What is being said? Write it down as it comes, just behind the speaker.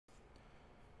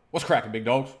What's cracking, big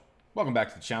dogs? Welcome back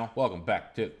to the channel. Welcome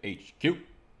back to HQ.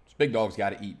 It's Big Dogs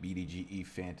Gotta Eat BDGE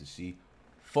Fantasy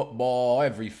Football.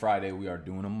 Every Friday we are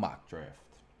doing a mock draft.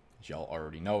 As y'all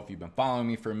already know, if you've been following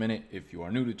me for a minute, if you are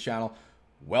new to the channel,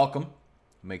 welcome.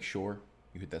 Make sure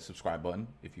you hit that subscribe button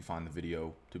if you find the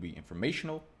video to be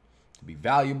informational, to be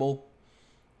valuable.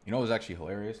 You know, it was actually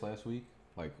hilarious last week.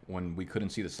 Like when we couldn't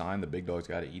see the sign, the Big Dogs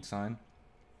Gotta Eat sign.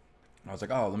 I was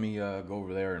like, oh, let me go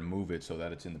over there and move it so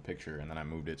that it's in the picture. And then I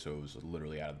moved it so it was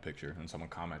literally out of the picture. And someone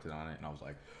commented on it, and I was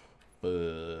like,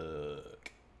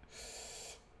 fuck.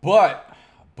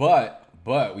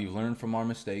 But we've learned from our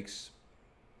mistakes,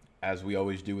 as we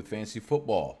always do with fantasy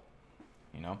football.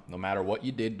 You know, no matter what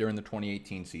you did during the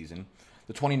 2018 season,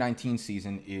 the 2019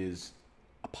 season is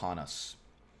upon us.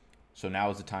 So now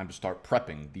is the time to start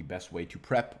prepping. The best way to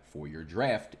prep for your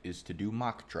draft is to do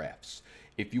mock drafts.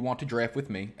 If you want to draft with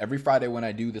me, every Friday when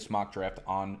I do this mock draft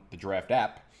on the draft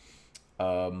app,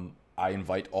 I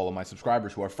invite all of my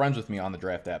subscribers who are friends with me on the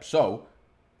draft app. So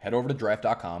head over to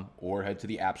draft.com or head to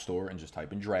the app store and just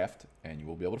type in draft, and you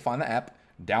will be able to find the app,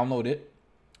 download it,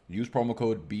 use promo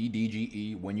code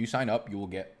BDGE. When you sign up, you will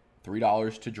get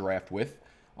 $3 to draft with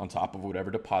on top of whatever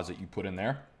deposit you put in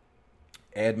there.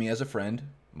 Add me as a friend.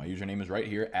 My username is right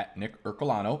here, at Nick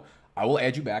Ercolano. I will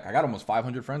add you back. I got almost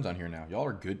 500 friends on here now. Y'all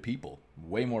are good people.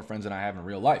 Way more friends than I have in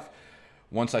real life.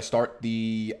 Once I start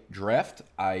the draft,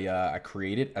 I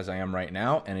create it as I am right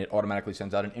now, and it automatically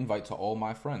sends out an invite to all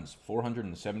my friends.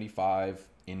 475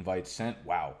 invites sent.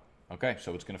 Wow. Okay,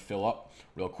 so it's going to fill up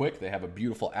real quick. They have a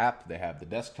beautiful app. They have the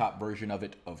desktop version of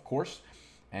it, of course,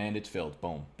 and it's filled.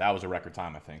 Boom. That was a record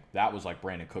time, I think. That was like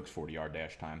Brandon Cook's 40-yard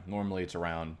dash time. Normally it's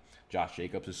around Josh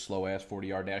Jacobs' slow-ass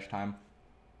 40-yard dash time,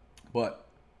 but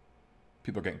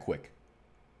people are getting quick.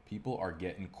 People are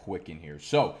getting quick in here.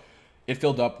 So it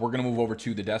filled up. We're going to move over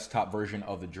to the desktop version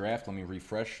of the draft. Let me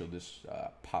refresh so this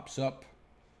pops up.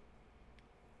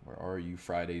 Where are you?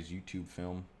 Friday's YouTube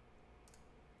film.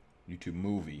 YouTube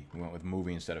movie. We went with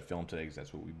movie instead of film today because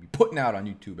that's what we'd be putting out on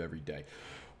YouTube every day.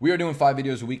 We are doing 5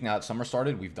 videos a week now that summer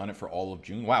started. We've done it for all of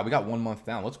June. Wow, we got 1 month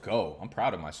down. Let's go. I'm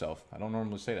proud of myself. I don't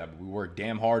normally say that, but we worked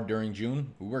damn hard during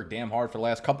June. We worked damn hard for the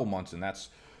last couple months, and that's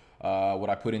what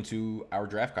I put into our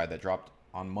draft guide that dropped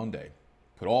on Monday.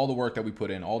 Put all the work that we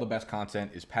put in, all the best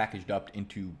content is packaged up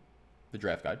into the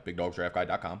draft guide,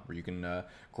 bigdogsdraftguide.com, where you can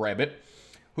grab it.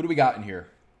 Who do we got in here?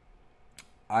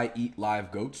 I Eat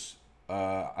Live Goats.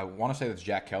 I want to say that's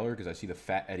Jack Keller because I see the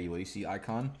fat Eddie Lacy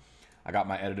icon. I got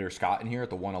my editor Scott in here at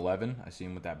the 111. I see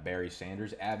him with that Barry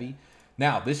Sanders Avi.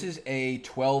 Now, this is a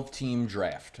 12-team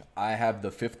draft. I have the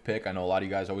 5th pick. I know a lot of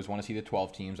you guys always want to see the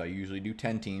 12 teams. I usually do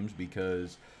 10 teams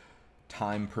because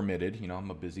time permitted. You know, I'm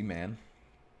a busy man.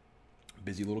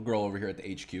 Busy little girl over here at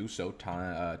the HQ, so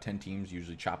 10 teams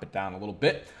usually chop it down a little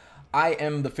bit. I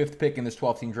am the 5th pick in this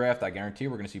 12-team draft. I guarantee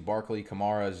we're going to see Barkley,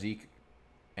 Kamara, Zeke,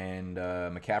 and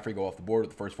McCaffrey go off the board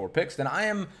with the first 4 picks. Then I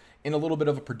am in a little bit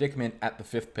of a predicament at the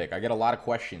 5th pick. I get a lot of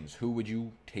questions. Who would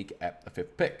you take at the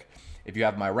 5th pick? If you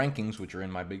have my rankings, which are in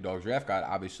my Big Dogs Draft Guide,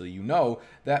 obviously you know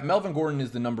that Melvin Gordon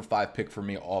is the number 5 pick for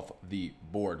me off the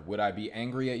board. Would I be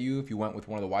angry at you if you went with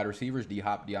one of the wide receivers,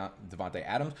 D-Hop, Devontae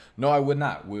Adams? No, I would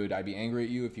not. Would I be angry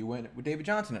at you if you went with David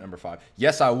Johnson at number 5?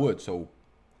 Yes, I would. So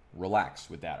relax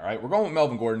with that, all right? We're going with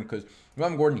Melvin Gordon because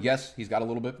Melvin Gordon, yes, he's got a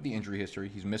little bit of the injury history.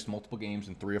 He's missed multiple games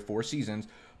in 3 or 4 seasons,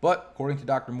 but according to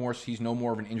Dr. Morse, he's no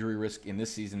more of an injury risk in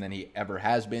this season than he ever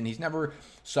has been. He's never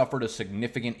suffered a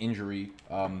significant injury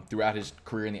throughout his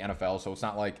career in the NFL, so it's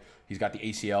not like he's got the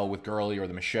ACL with Gurley or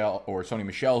Sony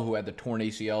Michel, who had the torn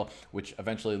ACL, which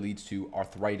eventually leads to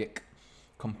arthritic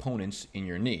components in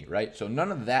your knee, right? So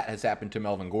none of that has happened to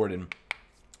Melvin Gordon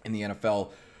in the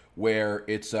NFL, where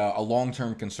it's a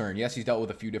long-term concern. Yes, he's dealt with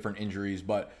a few different injuries,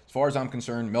 but as far as I'm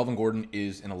concerned, Melvin Gordon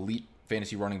is an elite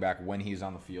fantasy running back when he's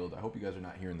on the field. I hope you guys are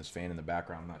not hearing this fan in the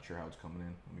background. I'm not sure how it's coming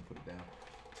in. Let me put it down.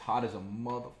 It's hot as a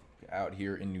motherfucker out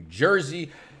here in New Jersey,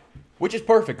 which is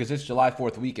perfect because it's July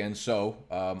 4th weekend, so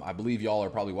I believe y'all are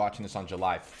probably watching this on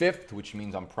July 5th, which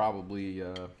means I'm probably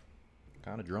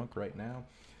kind of drunk right now.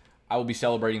 I will be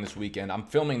celebrating this weekend. I'm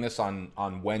filming this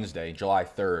on Wednesday, July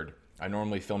 3rd. I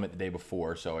normally film it the day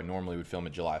before, so I normally would film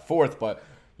it July 4th, but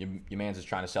your man's is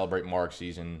trying to celebrate Mark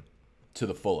season to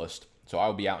the fullest. So I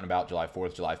will be out and about July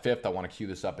 4th, July 5th. I want to cue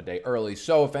this up a day early.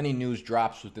 So if any news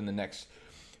drops within the next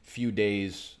few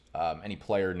days, any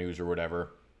player news or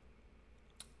whatever,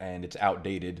 and it's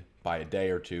outdated by a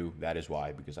day or two, that is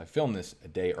why, because I filmed this a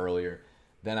day earlier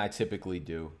than I typically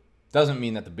do. Doesn't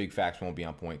mean that the big facts won't be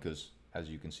on point, because as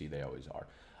you can see, they always are.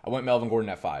 I went Melvin Gordon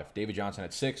at 5, David Johnson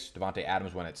at 6, Devontae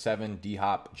Adams went at 7,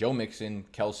 D-Hop, Joe Mixon,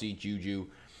 Kelsey, Juju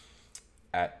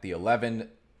at the 11.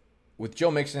 with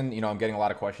Joe Mixon, I'm getting a lot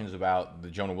of questions about the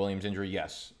Jonah Williams injury.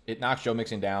 Yes, it knocks Joe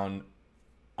Mixon down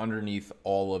underneath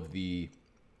all of the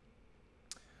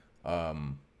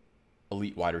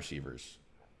elite wide receivers.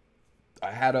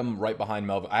 I had him right behind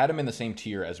Melvin. I had him in the same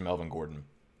tier as Melvin Gordon,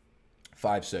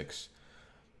 5'6".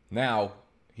 Now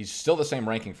he's still the same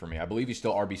ranking for me. I believe he's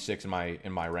still RB6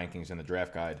 in my rankings in the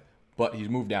draft guide, but he's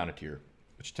moved down a tier,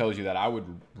 which tells you that I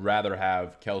would rather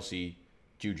have Kelsey,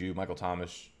 Juju, Michael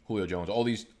Thomas, Julio Jones, all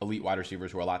these elite wide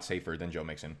receivers who are a lot safer than Joe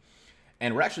Mixon.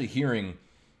 And we're actually hearing,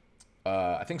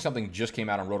 I think something just came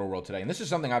out on Roto World today, and this is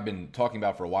something I've been talking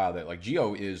about for a while, that like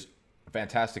Gio is a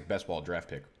fantastic best ball draft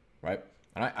pick, right?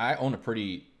 And I own a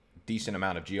pretty decent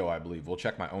amount of Gio, I believe. We'll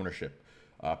check my ownership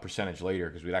percentage later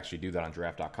because we'd actually do that on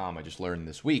draft.com. I just learned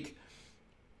this week.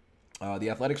 The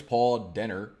Athletics' Paul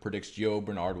Denner predicts Gio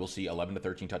Bernard will see 11 to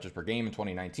 13 touches per game in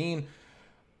 2019.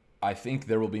 I think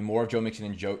there will be more of Joe Mixon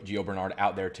and Gio Bernard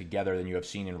out there together than you have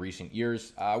seen in recent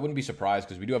years. I wouldn't be surprised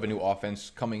because we do have a new offense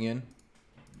coming in,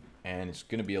 and it's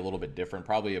going to be a little bit different,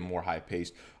 probably a more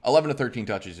high-paced. 11 to 13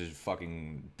 touches is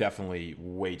fucking definitely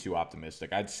way too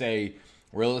optimistic. I'd say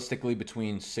realistically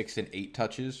between 6 and 8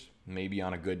 touches. Maybe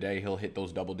on a good day he'll hit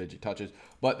those double-digit touches,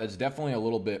 but that's definitely a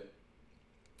little bit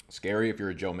scary if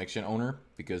you're a Joe Mixon owner,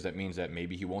 because that means that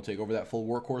maybe he won't take over that full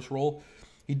workhorse role.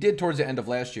 He did towards the end of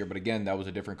last year, but again, that was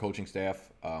a different coaching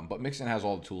staff. But Mixon has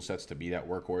all the tool sets to be that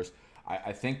workhorse.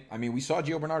 I think, we saw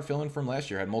Gio Bernard fill in from last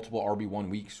year, had multiple RB1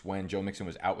 weeks when Joe Mixon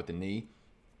was out with the knee.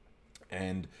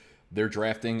 And they're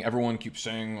drafting, everyone keeps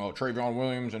saying, oh, Travion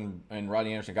Williams and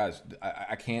Rodney Anderson. Guys,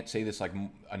 I can't say this like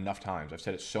enough times. I've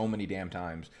said it so many damn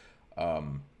times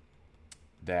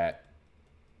that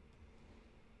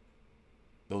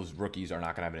those rookies are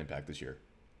not going to have an impact this year.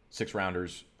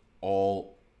 6-rounders,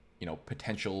 all,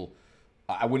 potential.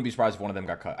 I wouldn't be surprised if one of them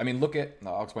got cut. Look at,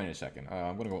 I'll explain in a second.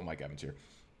 I'm going to go with Mike Evans here.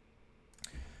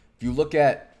 If you look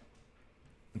at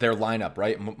their lineup,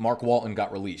 right, Mark Walton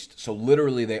got released. So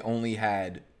literally they only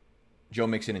had Joe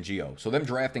Mixon and Gio. So them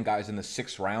drafting guys in the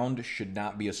 6th round should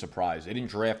not be a surprise. They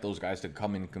didn't draft those guys to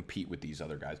come in and compete with these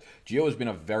other guys. Gio has been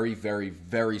a very, very,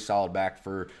 very solid back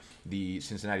for the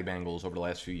Cincinnati Bengals over the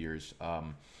last few years.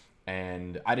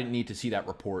 And I didn't need to see that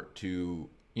report to,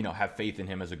 have faith in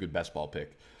him as a good best ball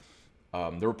pick.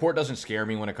 The report doesn't scare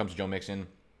me when it comes to Joe Mixon.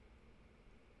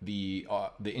 The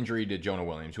injury to Jonah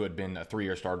Williams, who had been a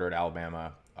 3-year starter at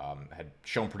Alabama, had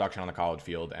shown production on the college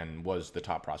field and was the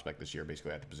top prospect this year,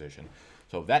 basically at the position.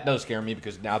 So that does scare me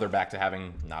because now they're back to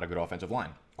having not a good offensive line.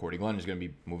 Cordy Glenn is going to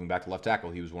be moving back to left tackle.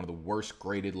 He was one of the worst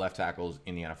graded left tackles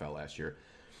in the NFL last year.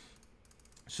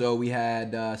 So we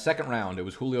had second round. It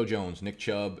was Julio Jones, Nick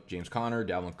Chubb, James Conner,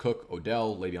 Dalvin Cook,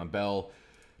 Odell, Le'Veon Bell,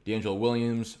 D'Angelo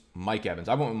Williams, Mike Evans.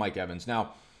 I went with Mike Evans.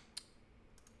 Now,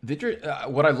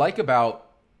 what I like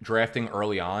about drafting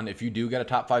early on, if you do get a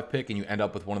top 5 pick and you end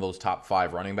up with one of those top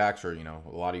 5 running backs, or,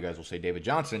 a lot of you guys will say David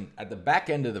Johnson, at the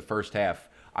back end of the first half,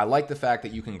 I like the fact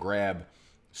that you can grab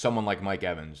someone like Mike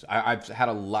Evans. I've had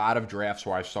a lot of drafts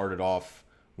where I started off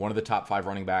one of the top 5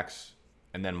 running backs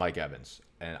and then Mike Evans.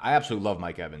 And I absolutely love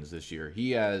Mike Evans this year.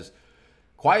 He has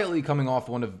quietly coming off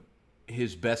one of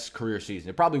his best career seasons.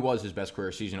 It probably was his best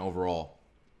career season overall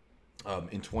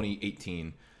in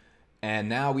 2018. And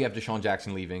now we have Deshaun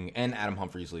Jackson leaving and Adam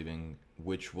Humphries leaving,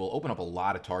 which will open up a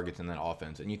lot of targets in that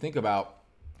offense. And you think about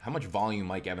how much volume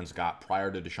Mike Evans got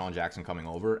prior to Deshaun Jackson coming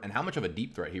over and how much of a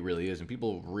deep threat he really is. And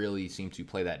people really seem to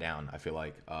play that down, I feel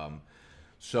like.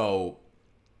 So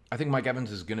I think Mike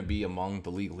Evans is going to be among the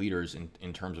league leaders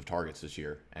in terms of targets this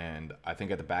year. And I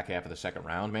think at the back half of the second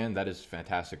round, man, that is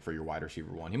fantastic for your wide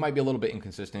receiver one. He might be a little bit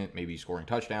inconsistent, maybe scoring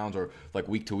touchdowns, or like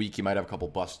week to week, he might have a couple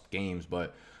bust games,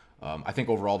 but I think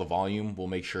overall the volume will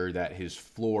make sure that his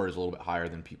floor is a little bit higher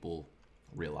than people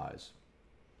realize.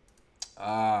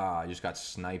 I just got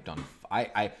sniped on.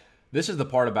 This is the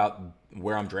part about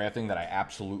where I'm drafting that I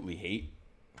absolutely hate.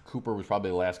 Cooper was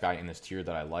probably the last guy in this tier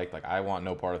that I like. Like, I want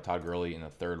no part of Todd Gurley in the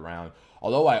 3rd round.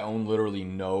 Although I own literally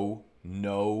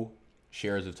no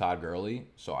shares of Todd Gurley,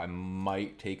 so I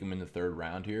might take him in the 3rd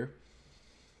round here.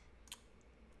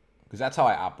 Because that's how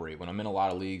I operate. When I'm in a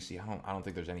lot of leagues, I don't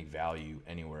think there's any value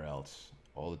anywhere else.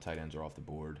 All the tight ends are off the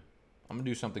board. I'm going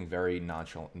to do something very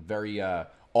nonchalant, very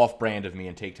off-brand of me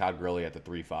and take Todd Gurley at the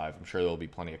 3-5. I'm sure there'll be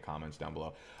plenty of comments down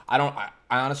below. I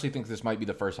honestly think this might be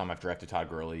the first time I've drafted Todd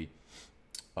Gurley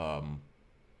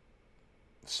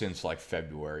since like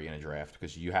February in a draft,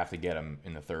 because you have to get him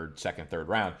in the second, third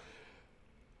round.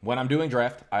 When I'm doing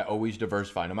draft, I always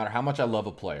diversify, no matter how much I love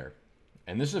a player.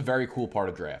 And this is a very cool part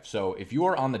of draft. So if you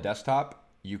are on the desktop,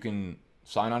 you can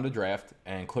sign on to draft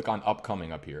and click on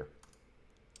upcoming up here.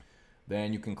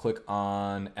 Then you can click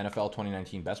on NFL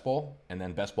 2019 Best Ball and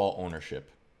then Best Ball ownership.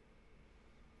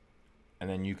 and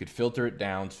then you could filter it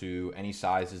down to any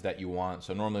sizes that you want.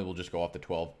 So normally we'll just go off the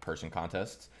 12-person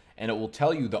contests, and it will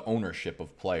tell you the ownership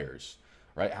of players,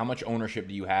 right? How much ownership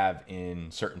do you have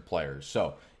in certain players?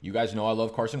 So you guys know I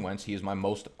love Carson Wentz. He is my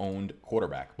most owned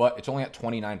quarterback, but it's only at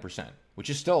 29%, which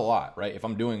is still a lot, right? If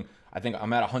I'm doing, I think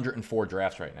I'm at 104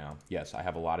 drafts right now. Yes, I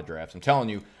have a lot of drafts. I'm telling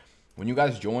you, when you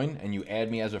guys join and you add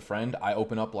me as a friend, I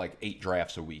open up like 8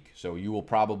 drafts a week. So you will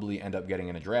probably end up getting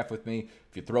in a draft with me.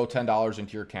 If you throw $10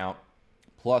 into your account,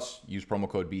 plus use promo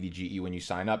code BDGE when you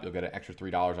sign up, you'll get an extra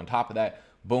 $3 on top of that.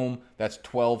 Boom, that's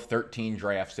 12, 13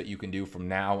 drafts that you can do from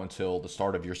now until the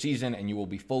start of your season, and you will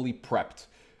be fully prepped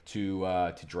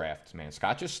to draft. Man,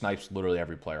 Scott just snipes literally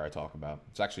every player I talk about.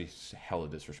 It's actually hella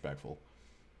disrespectful.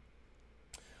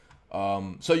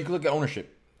 So you can look at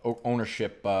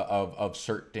ownership of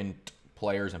certain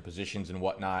players and positions and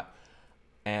whatnot.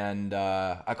 And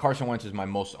Carson Wentz is my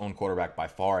most owned quarterback by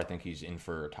far. I think he's in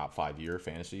for a top 5-year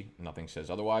fantasy. Nothing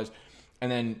says otherwise.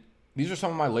 And then these are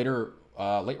some of my late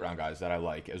round guys that I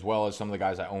like, as well as some of the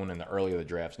guys I own in the early of the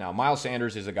drafts. Now, Miles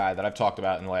Sanders is a guy that I've talked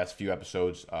about in the last few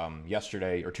episodes.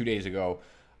 Yesterday or 2 days ago,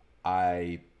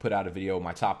 I put out a video,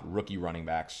 my top rookie running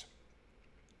backs.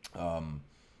 And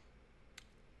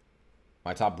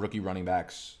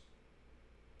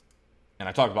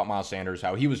I talked about Miles Sanders,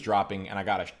 how he was dropping, and I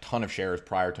got a ton of shares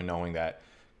prior to knowing that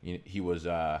he was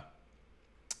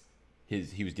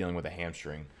dealing with a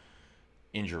hamstring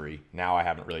injury. Now I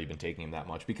haven't really been taking him that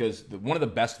much because one of the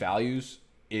best values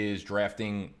is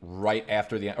drafting right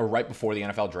before the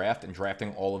NFL draft and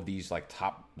drafting all of these like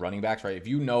top running backs, right? If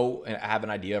you know and have an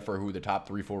idea for who the top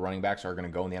 3-4 running backs are going to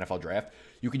go in the NFL draft,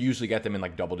 you could usually get them in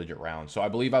like double-digit rounds. So I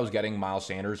believe I was getting Miles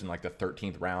Sanders in like the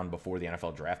 13th round before the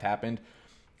NFL draft happened.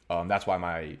 That's why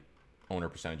my owner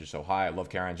percentage is so high. I love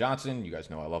Kerryon Johnson. You guys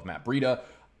know I love Matt Breida.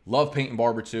 Love Peyton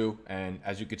Barber too. And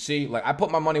as you could see, like I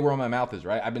put my money where my mouth is,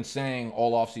 right? I've been saying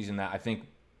all offseason that I think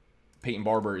Peyton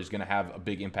Barber is going to have a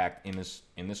big impact in this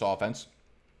offense.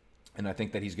 And I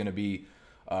think that he's going to be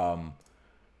I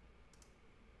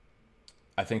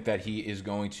think that he is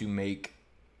going to make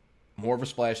more of a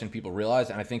splash than people realize,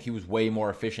 and I think he was way more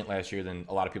efficient last year than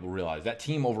a lot of people realize. That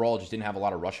team overall just didn't have a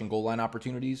lot of rushing goal line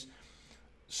opportunities.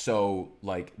 So,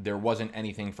 like, there wasn't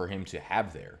anything for him to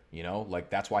have there, you know? Like,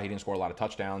 that's why he didn't score a lot of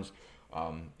touchdowns.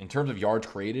 In terms of yards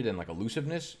created and, like,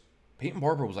 elusiveness, Peyton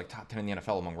Barber was, like, top 10 in the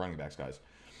NFL among running backs, guys,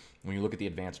 when you look at the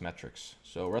advanced metrics.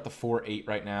 So, we're at the 4-8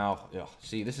 right now. Ugh,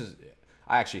 see,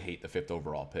 I actually hate the 5th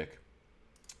overall pick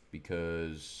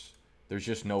because there's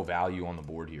just no value on the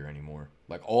board here anymore.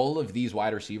 Like, all of these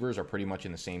wide receivers are pretty much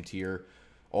in the same tier.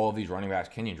 All of these running backs,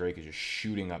 Kenyon Drake is just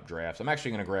shooting up drafts. I'm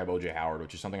actually going to grab O.J. Howard,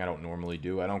 which is something I don't normally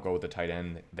do. I don't go with the tight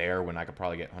end there when I could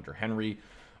probably get Hunter Henry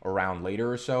around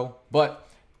later or so. But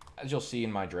as you'll see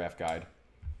in my draft guide,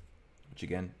 which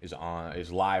again is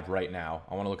live right now,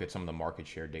 I want to look at some of the market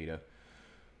share data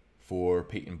for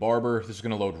Peyton Barber. This is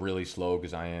going to load really slow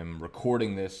because I am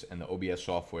recording this, and the OBS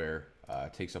software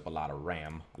takes up a lot of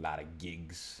RAM, a lot of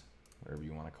gigs, whatever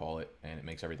you want to call it, and it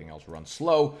makes everything else run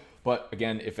slow. But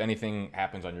again, if anything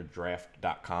happens on your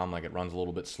draft.com, like it runs a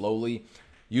little bit slowly,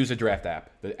 use a draft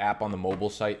app. The app on the mobile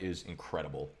site is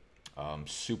incredible.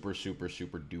 Super, super,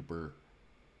 super duper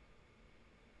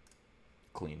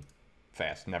clean,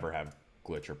 fast. Never have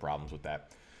glitch or problems with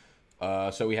that.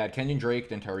 So we had Kenyon Drake,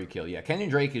 then Tyreek Hill. Yeah, Kenyon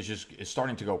Drake is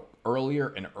starting to go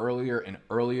earlier and earlier and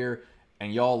earlier,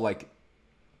 and y'all, like,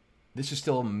 this is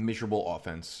still a miserable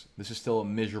offense. This is still a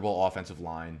miserable offensive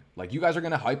line. Like, you guys are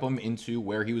going to hype him into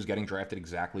where he was getting drafted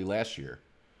exactly last year,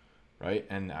 right?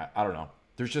 And I don't know.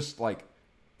 There's just, like,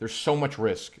 there's so much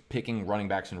risk picking running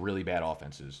backs in really bad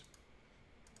offenses.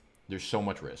 There's so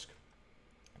much risk.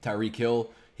 Tyreek Hill,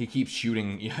 he keeps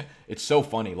shooting. It's so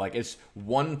funny. Like, it's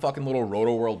one fucking little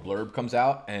Roto World blurb comes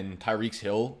out, and Tyreek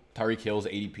Hill's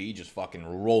ADP just fucking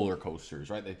roller coasters,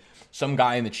 right? Some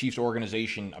guy in the Chiefs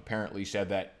organization apparently said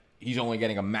that he's only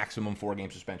getting a maximum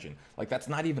 4-game suspension. Like, that's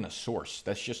not even a source.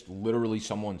 That's just literally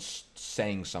someone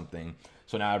saying something.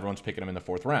 So now everyone's picking him in the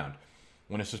 4th round.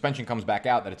 When a suspension comes back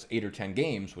out that it's 8 or 10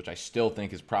 games, which I still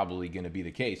think is probably going to be the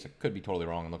case. I could be totally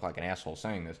wrong and look like an asshole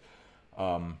saying this.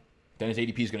 Then his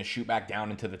ADP is going to shoot back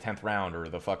down into the 10th round or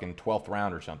the fucking 12th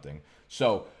round or something.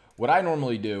 So what I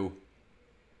normally do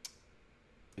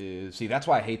is, see, that's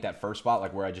why I hate that first spot,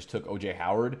 like where I just took O.J.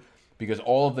 Howard, because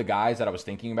all of the guys that I was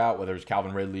thinking about, whether it's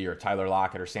Calvin Ridley or Tyler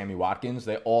Lockett or Sammy Watkins,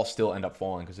 they all still end up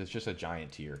falling because it's just a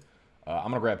giant tier. I'm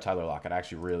going to grab Tyler Lockett. I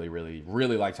actually really, really,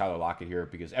 really like Tyler Lockett here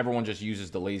because everyone just uses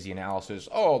the lazy analysis.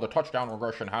 Oh, the touchdown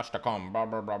regression has to come, blah,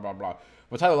 blah, blah, blah, blah.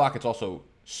 But Tyler Lockett's also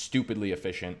stupidly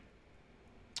efficient.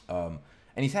 And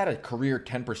he's had a career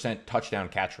 10% touchdown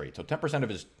catch rate. So 10% of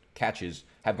his catches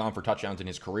have gone for touchdowns in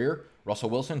his career. Russell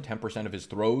Wilson, 10% of his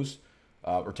throws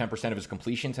or 10% of his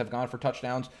completions have gone for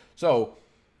touchdowns. So,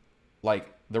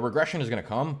 like, the regression is going to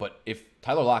come, but if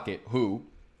Tyler Lockett, who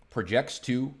projects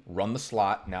to run the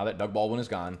slot now that Doug Baldwin is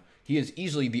gone, he's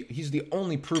the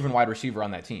only proven wide receiver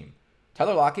on that team.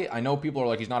 Tyler Lockett, I know people are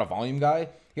like, he's not a volume guy.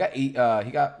 What did he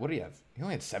have? He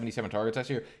only had 77 targets last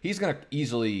year. He's going to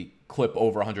easily clip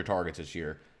over 100 targets this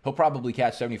year. He'll probably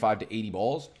catch 75 to 80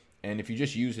 balls. And if you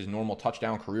just use his normal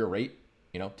touchdown career rate,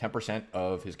 10%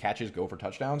 of his catches go for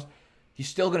touchdowns, he's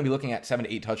still going to be looking at 7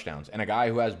 to 8 touchdowns. And a guy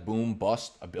who has boom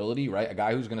bust ability, right? A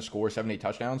guy who's going to score 7 to 8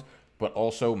 touchdowns, but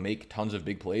also make tons of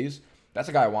big plays. That's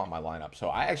a guy I want in my lineup. So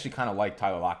I actually kind of like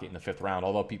Tyler Lockett in the 5th round,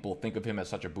 although people think of him as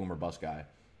such a boom or bust guy.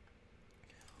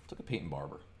 Let's look at Peyton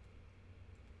Barber.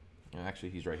 And actually,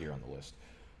 he's right here on the list.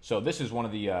 So this is one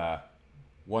of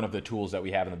the tools that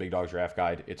we have in the Big Dogs Draft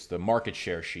Guide. It's the market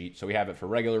share sheet. So we have it for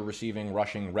regular receiving,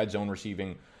 rushing, red zone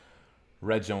receiving,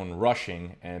 red zone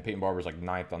rushing, and Peyton Barber's like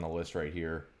 9th on the list right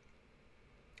here.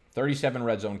 37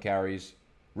 red zone carries.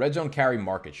 Red zone carry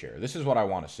market share. This is what I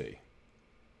want to see.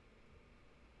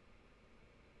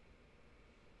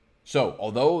 So,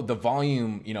 although the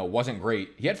volume, wasn't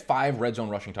great, he had 5 red zone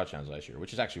rushing touchdowns last year,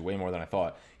 which is actually way more than I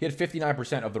thought. He had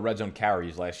 59% of the red zone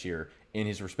carries last year in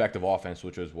his respective offense,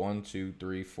 which was 1, 2,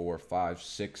 3, 4, 5,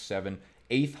 6, 7,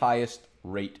 8th highest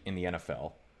rate in the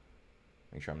NFL.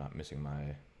 Make sure I'm not missing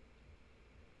my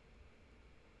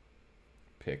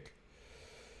pick.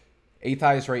 8th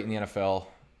highest rate in the NFL.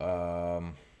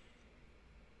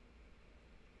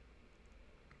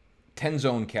 10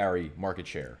 zone carry market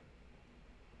share.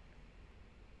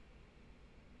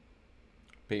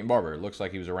 Peyton Barber, it looks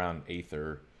like he was around 8th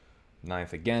or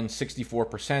 9th again,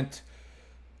 64%.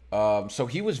 So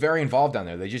he was very involved down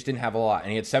there. They just didn't have a lot.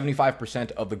 And he had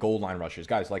 75% of the goal line rushes.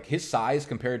 Guys, like, his size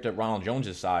compared to Ronald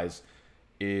Jones' size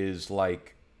is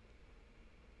like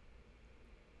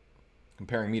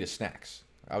comparing me to snacks.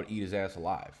 I would eat his ass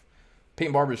alive.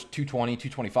 Peyton Barber's 220,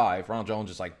 225. Ronald Jones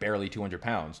is like barely 200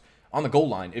 pounds. On the goal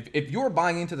line, if you're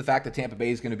buying into the fact that Tampa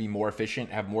Bay is going to be more efficient,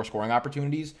 have more scoring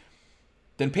opportunities,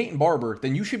 then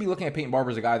you should be looking at Peyton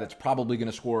Barber as a guy that's probably going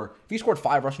to score. If he scored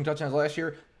 5 rushing touchdowns last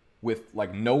year with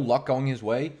like no luck going his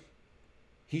way,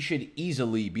 he should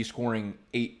easily be scoring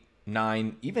 8,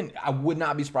 9. Even I would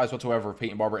not be surprised whatsoever if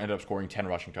Peyton Barber ended up scoring 10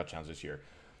 rushing touchdowns this year.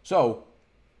 So,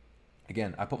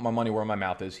 again, I put my money where my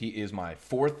mouth is. He is my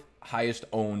 4th highest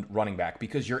owned running back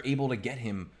because you're able to get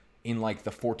him in like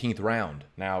the 14th round.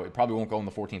 Now, it probably won't go in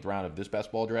the 14th round of this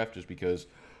best ball draft just because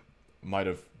might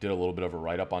have did a little bit of a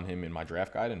write-up on him in my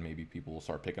draft guide, and maybe people will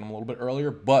start picking him a little bit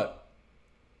earlier. But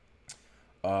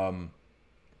Peyton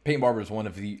Barber is one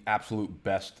of the absolute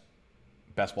best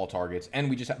ball targets, and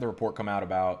we just had the report come out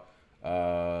about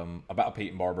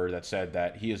Peyton Barber that said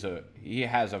that he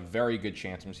has a very good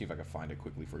chance. Let me see if I can find it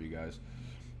quickly for you guys.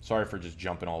 Sorry for just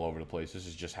jumping all over the place. This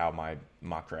is just how my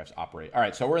mock drafts operate. All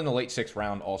right, so we're in the late 6th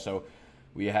round. Also,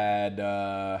 we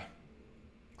had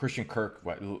Christian Kirk.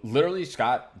 Literally,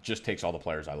 Scott just takes all the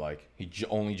players I like. He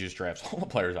only just drafts all the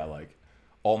players I like.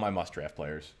 All my must-draft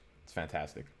players. It's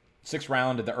fantastic. 6th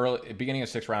round, the beginning of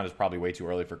 6th round is probably way too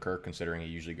early for Kirk, considering he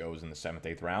usually goes in the 7th,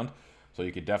 8th round. So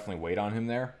you could definitely wait on him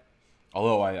there.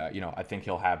 Although I think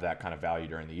he'll have that kind of value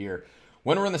during the year.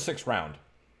 When we're in the 6th round,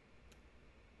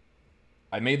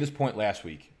 I made this point last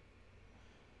week.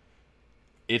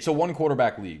 It's a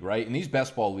 1-quarterback league, right? In these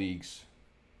best ball leagues,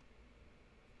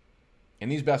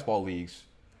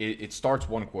 it starts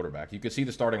 1 quarterback. You can see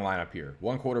the starting lineup here.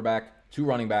 1 quarterback, 2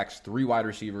 running backs, 3 wide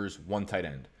receivers, 1 tight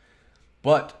end.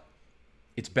 But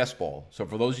it's best ball. So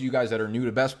for those of you guys that are new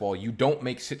to best ball, you don't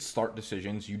make sit-start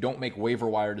decisions. You don't make waiver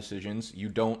wire decisions. You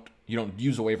don't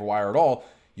use a waiver wire at all.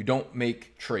 You don't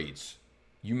make trades.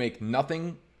 You make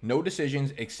nothing, no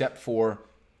decisions except for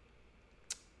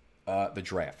the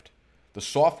draft. The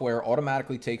software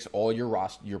automatically takes all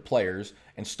your players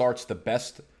and starts the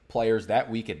best players that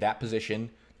week at that position,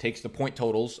 takes the point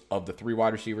totals of the 3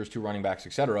 wide receivers, 2 running backs,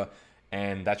 etc.,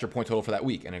 and that's your point total for that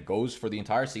week. And it goes for the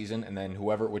entire season, and then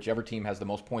whichever team has the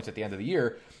most points at the end of the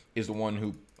year is the one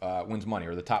who wins money,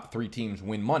 or the top 3 teams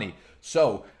win money.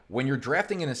 So when you're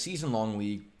drafting in a season-long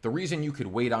league, the reason you could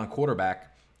wait on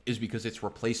quarterback is because it's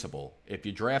replaceable. If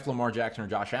you draft Lamar Jackson or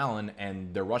Josh Allen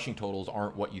and their rushing totals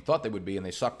aren't what you thought they would be and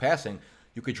they suck passing,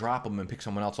 you could drop them and pick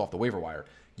someone else off the waiver wire.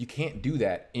 You can't do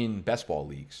that in best ball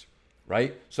leagues,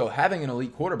 right? So having an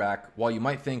elite quarterback, while you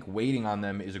might think waiting on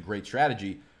them is a great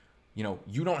strategy,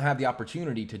 you don't have the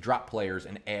opportunity to drop players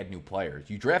and add new players.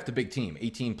 You draft a big team,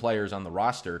 18 players on the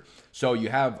roster, so you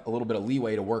have a little bit of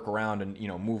leeway to work around and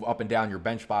move up and down your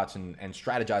bench spots and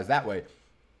strategize that way.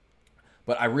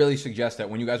 But I really suggest that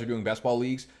when you guys are doing best ball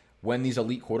leagues, when these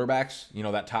elite quarterbacks, you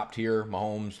know, that top tier,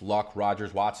 Mahomes, Luck,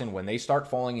 Rodgers, Watson, when they start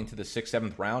falling into the 6th,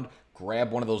 7th round,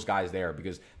 grab one of those guys there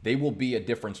because they will be a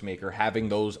difference maker having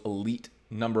those elite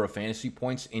number of fantasy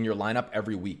points in your lineup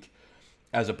every week,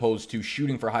 as opposed to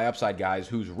shooting for high upside guys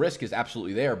whose risk is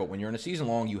absolutely there. But when you're in a season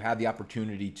long, you have the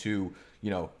opportunity to, you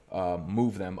know,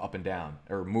 move them up and down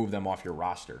or move them off your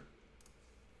roster.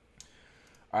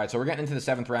 All right, so we're getting into the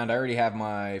 7th round. I already have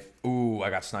my... Ooh, I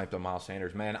got sniped on Miles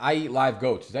Sanders. Man, I eat live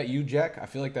goats. Is that you, Jack? I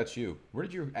feel like that's you. Where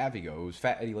did your Avi go? It was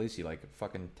Fat Eddie Lacy like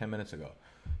fucking 10 minutes ago.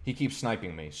 He keeps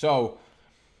sniping me. So,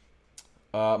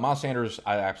 Miles Sanders,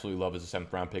 I absolutely love as a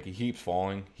 7th round pick. He keeps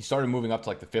falling. He started moving up to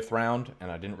like the 5th round, and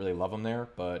I didn't really love him there.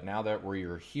 But now that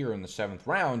we're here in the 7th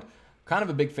round, kind of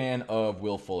a big fan of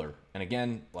Will Fuller. And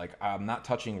again, like, I'm not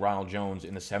touching Ronald Jones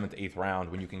in the 7th, 8th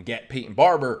round when you can get Peyton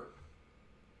Barber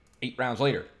 8 rounds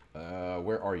later.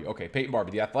 Where are you? Okay, Peyton Barber.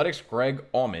 The Athletics' Greg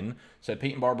Allman said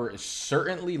Peyton Barber is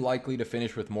certainly likely to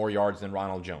finish with more yards than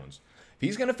Ronald Jones. If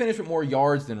he's going to finish with more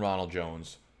yards than Ronald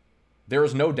Jones, there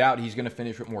is no doubt he's going to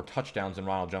finish with more touchdowns than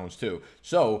Ronald Jones too.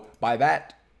 So, by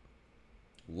that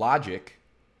logic,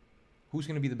 who's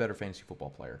going to be the better fantasy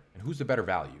football player? And who's the better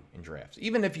value in drafts?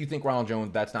 Even if you think Ronald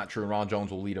Jones, that's not true. Ronald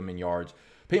Jones will lead him in yards.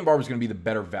 Peyton Barber is going to be the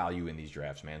better value in these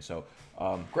drafts, man. So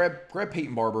grab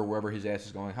Peyton Barber wherever his ass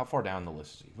is going. How far down the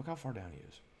list is he? Look how far down he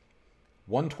is.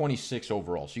 126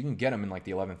 overall. So you can get him in like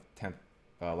the 11th, 10th,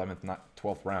 11th, not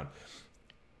 12th round.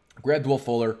 Grab Will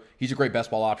Fuller. He's a great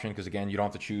best ball option because, again, you don't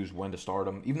have to choose when to start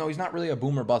him. Even though he's not really a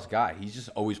boom or bust guy. He just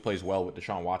always plays well with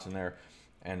Deshaun Watson there.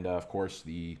 And, of course,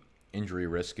 the injury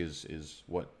risk is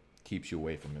what keeps you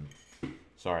away from him.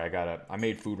 Sorry, I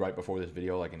made food right before this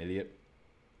video like an idiot.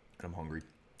 And I'm hungry.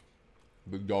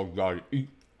 Big dog gotta eat.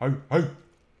 Hey, hey.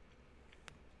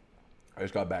 I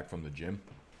just got back from the gym.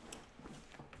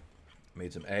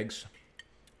 Made some eggs.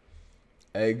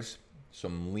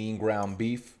 Some lean ground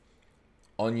beef.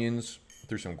 Onions.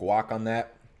 Threw some guac on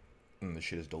that. This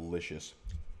shit is delicious.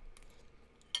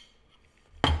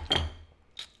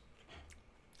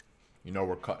 You know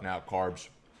we're cutting out carbs.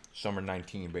 Summer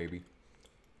 19, baby.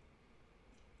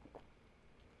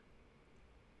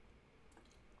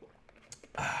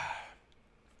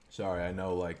 Sorry, I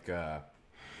know, like,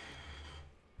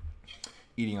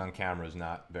 eating on camera is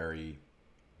not very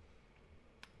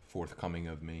forthcoming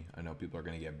of me. I know people are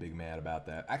going to get big mad about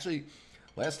that. Actually,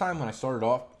 last time when I started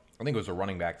off, I think it was a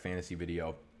running back fantasy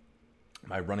video,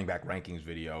 my running back rankings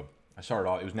video. I started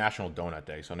off, it was National Donut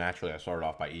Day, so naturally I started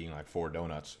off by eating like 4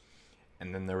 donuts.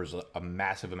 And then there was a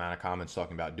massive amount of comments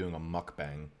talking about doing a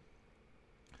mukbang.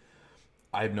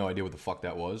 I have no idea what the fuck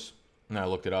that was. And I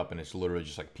looked it up, and it's literally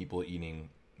just like people eating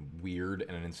weird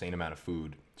and an insane amount of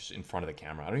food just in front of the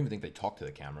camera. I don't even think they talk to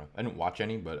the camera. I didn't watch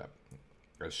any, but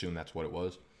I assume that's what it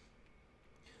was.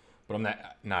 But I'm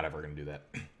not ever going to do that.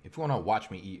 If you want to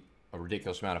watch me eat a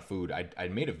ridiculous amount of food, I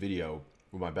made a video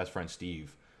with my best friend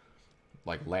Steve,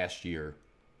 like last year,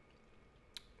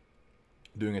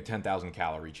 doing a 10,000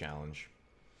 calorie challenge.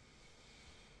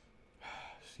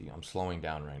 See, I'm slowing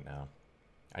down right now.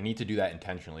 I need to do that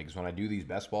intentionally because when I do these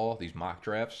best ball, these mock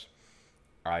drafts,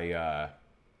 I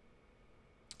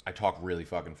talk really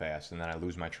fucking fast and then I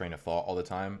lose my train of thought all the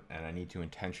time, and I need to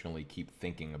intentionally keep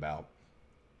thinking about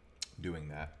doing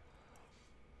that.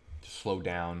 To slow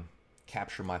down,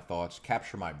 capture my thoughts,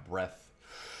 capture my breath.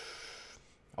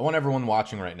 I want everyone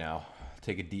watching right now,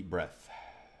 take a deep breath.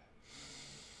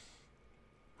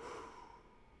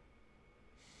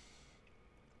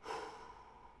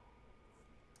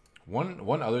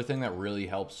 One other thing that really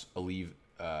helps alleviate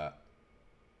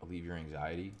your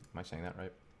anxiety, am I saying that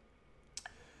right?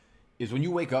 Is when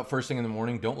you wake up first thing in the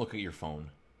morning, don't look at your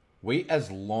phone. Wait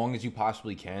as long as you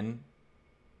possibly can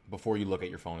before you look at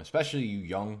your phone, especially you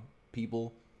young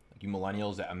people, like you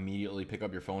millennials that immediately pick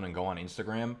up your phone and go on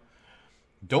Instagram.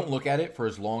 Don't look at it for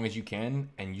as long as you can,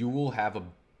 and you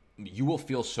will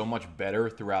feel so much better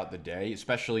throughout the day,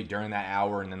 especially during that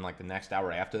hour and then like the next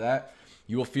hour after that.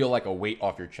 You will feel like a weight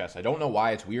off your chest. I don't know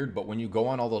why it's weird, but when you go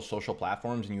on all those social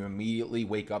platforms and you immediately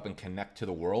wake up and connect to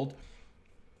the world,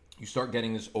 you start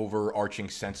getting this overarching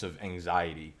sense of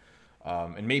anxiety.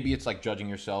 And maybe it's like judging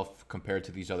yourself compared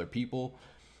to these other people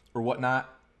or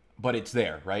whatnot, but it's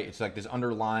there, right? It's like this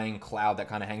underlying cloud that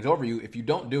kind of hangs over you. If you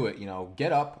don't do it, you know,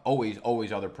 get up, always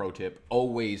other pro tip,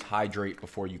 always hydrate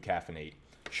before you caffeinate.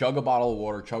 Chug a bottle of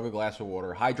water, chug a glass of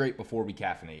water, hydrate before we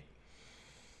caffeinate.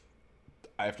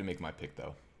 I have to make my pick,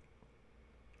 though.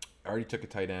 I already took a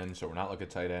tight end, so we're not looking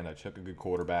at tight end. I took a good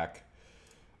quarterback.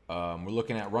 We're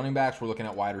looking at running backs. We're looking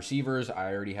at wide receivers.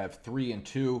 I already have 3 and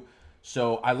 2.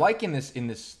 So I like in this,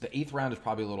 the 8th round is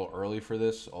probably a little early for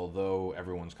this, although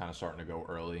everyone's kind of starting to go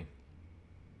early.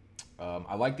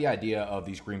 I like the idea of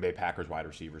these Green Bay Packers wide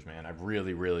receivers, man. I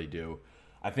really, really do.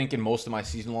 I think in most of my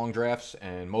season-long drafts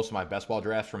and most of my best ball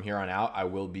drafts from here on out, I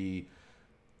will be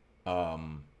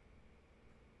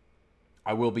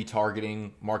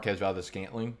targeting Marquez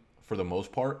Valdez-Scantling for the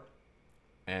most part.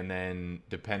 And then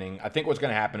I think what's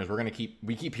going to happen is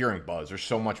we keep hearing buzz. There's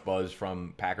so much buzz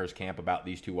from Packers camp about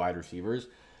these two wide receivers.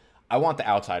 I want the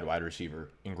outside wide receiver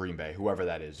in Green Bay, whoever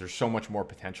that is. There's so much more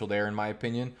potential there, in my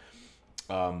opinion.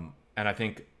 And I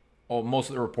think most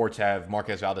of the reports have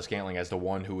Marquez Valdez-Scantling as the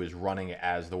one who is running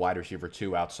as the wide receiver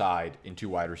 2 outside in 2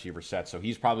 wide receiver sets. So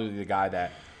he's probably the guy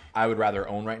that I would rather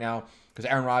own right now, because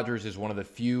Aaron Rodgers is one of the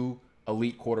few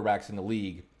elite quarterbacks in the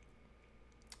league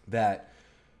that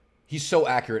he's so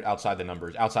accurate outside the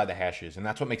numbers, outside the hashes, and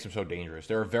that's what makes him so dangerous.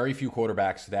 There are very few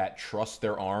quarterbacks that trust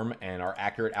their arm and are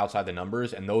accurate outside the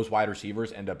numbers, and those wide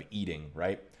receivers end up eating,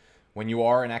 right? When you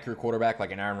are an accurate quarterback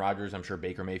like an Aaron Rodgers, I'm sure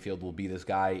Baker Mayfield will be this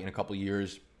guy in a couple of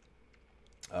years.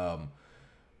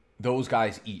 Those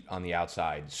guys eat on the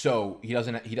outside. So he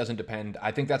doesn't depend.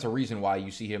 I think that's a reason why you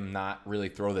see him not really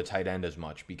throw the tight end as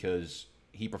much, because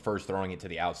he prefers throwing it to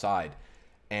the outside.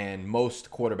 And most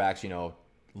quarterbacks,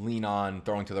 lean on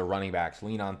throwing to their running backs,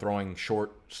 lean on throwing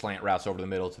short slant routes over the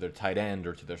middle to their tight end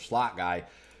or to their slot guy.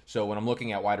 So when I'm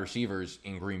looking at wide receivers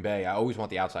in Green Bay, I always want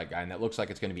the outside guy, and that looks like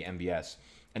it's going to be MVS.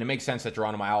 And it makes sense that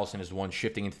Geronimo Allison is the one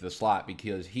shifting into the slot,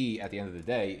 because he, at the end of the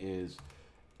day, is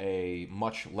a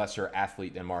much lesser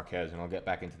athlete than Marquez, and I'll get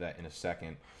back into that in a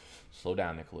second. Slow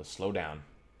down, Nicholas. Slow down.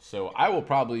 So I will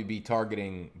probably be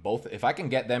targeting both. If I can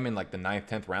get them in like the 9th,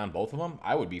 10th round, both of them,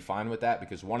 I would be fine with that,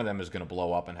 because one of them is going to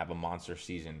blow up and have a monster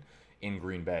season in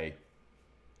Green Bay.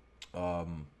 I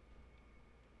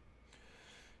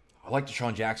like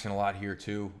Deshaun Jackson a lot here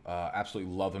too.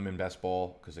 Absolutely love him in best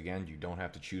ball, because, again, you don't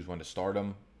have to choose when to start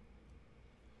him.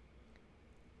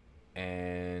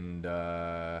 And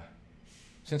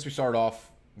since we started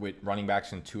off with running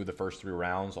backs in 2 of the first 3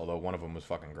 rounds, although one of them was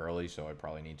fucking girly, so I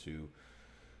probably need to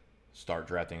start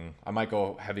drafting. I might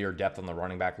go heavier depth on the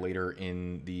running back later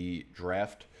in the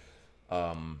draft.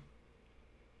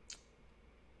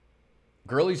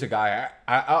 Gurley's a guy,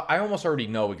 I almost already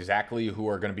know exactly who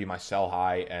are going to be my sell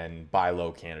high and buy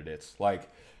low candidates. Like,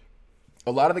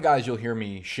 a lot of the guys you'll hear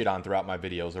me shit on throughout my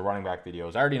videos, the running back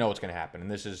videos, I already know what's going to happen. And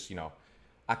this is,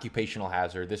 occupational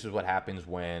hazard. This is what happens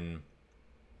when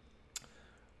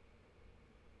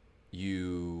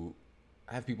you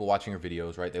have people watching your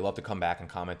videos, right? They love to come back and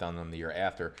comment on them the year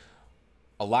after.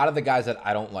 A lot of the guys that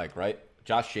I don't like, right?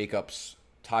 Josh Jacobs,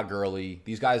 Todd Gurley,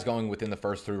 these guys going within the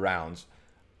first 3 rounds.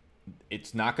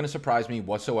 It's not going to surprise me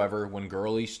whatsoever when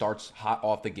Gurley starts hot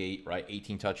off the gate, right?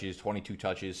 18 touches, 22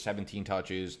 touches, 17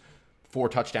 touches, 4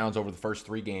 touchdowns over the first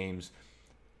 3 games,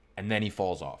 and then he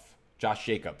falls off. Josh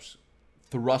Jacobs,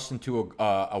 thrust into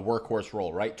a workhorse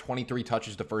role, right? 23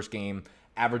 touches the first game,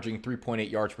 averaging 3.8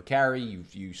 yards per carry.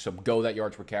 You sub-go that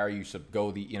yards per carry. You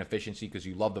sub-go the inefficiency because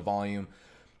you love the volume.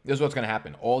 This is what's going to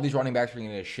happen. All these running backs are going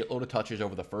to get a shitload of touches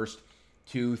over the first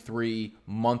 2-3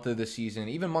 month of the season,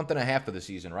 even month and a half of the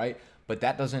season, right? But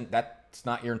that's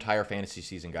not your entire fantasy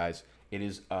season, guys. It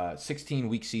is a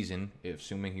 16-week season,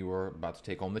 assuming you were about to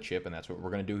take home the chip, and that's what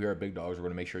we're going to do here at Big Dogs. We're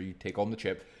going to make sure you take home the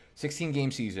chip.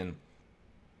 16-game season.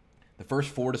 The first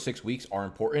 4 to 6 weeks are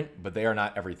important, but they are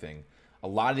not everything. A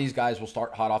lot of these guys will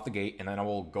start hot off the gate, and then I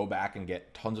will go back and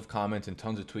get tons of comments and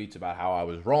tons of tweets about how I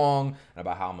was wrong, and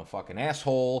about how I'm a fucking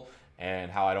asshole, and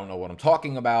how I don't know what I'm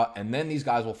talking about, and then these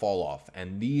guys will fall off,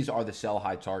 and these are the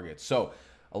sell-high targets. So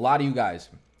a lot of you guys,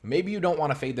 maybe you don't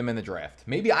want to fade them in the draft.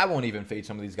 Maybe I won't even fade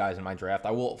some of these guys in my draft.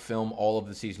 I will film all of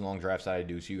the season-long drafts that I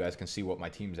do so you guys can see what my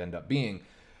teams end up being.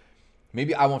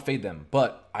 Maybe I won't fade them,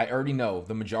 but I already know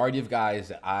the majority of guys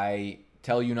that I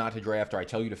tell you not to draft or I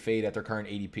tell you to fade at their current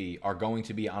ADP are going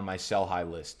to be on my sell-high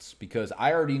lists, because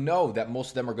I already know that most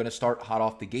of them are going to start hot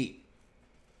off the gate.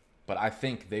 But I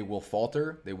think they will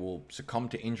falter, they will succumb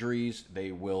to injuries,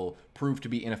 they will prove to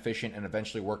be inefficient and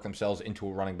eventually work themselves into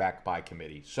a running back by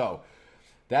committee. So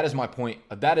that is my point.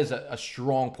 That is a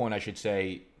strong point, I should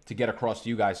say, to get across to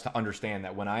you guys, to understand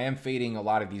that when I am fading a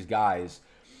lot of these guys,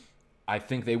 I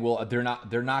think they're not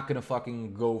going to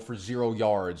fucking go for 0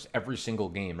 yards every single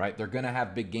game, right? They're going to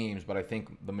have big games, but I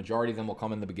think the majority of them will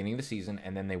come in the beginning of the season,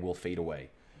 and then they will fade away.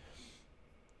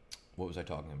 What was I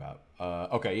talking about?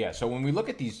 Okay, yeah. So when we look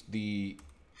at the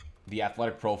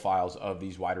athletic profiles of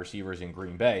these wide receivers in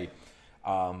Green Bay,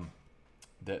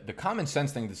 the common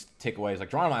sense thing to take away is like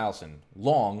Geronimo Allison,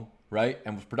 long, right,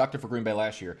 and was productive for Green Bay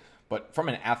last year, but from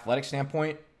an athletic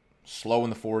standpoint, slow in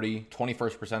the 40,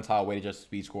 21st percentile weighted adjusted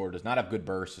speed score, does not have good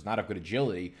burst, does not have good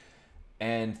agility.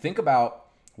 And think about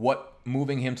what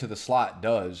moving him to the slot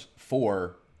does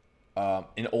for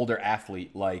an older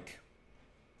athlete like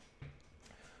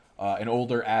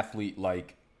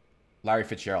Larry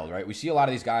Fitzgerald, right? We see a lot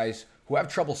of these guys who have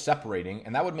trouble separating,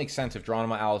 and that would make sense if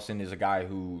Geronimo Allison is a guy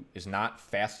who is not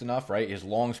fast enough, right? His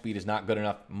long speed is not good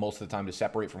enough most of the time to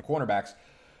separate from cornerbacks.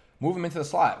 Move him into the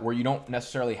slot where you don't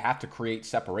necessarily have to create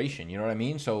separation. You know what I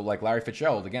mean? So like Larry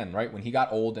Fitzgerald, again, right? When he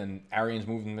got old and Arians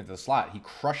moved him into the slot, he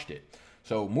crushed it.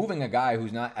 So moving a guy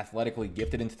who's not athletically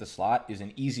gifted into the slot is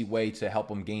an easy way to help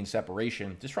him gain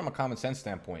separation, just from a common sense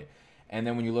standpoint. And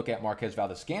then when you look at Marquez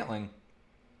Valdes-Scantling,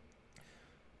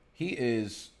 he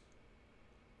is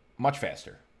much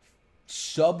faster.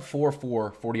 Sub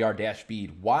 4.4 40-yard dash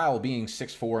speed while being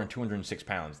 6'4 and 206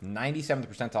 pounds. 97th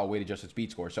percentile weight adjusted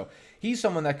speed score. So he's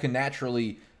someone that can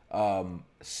naturally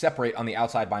separate on the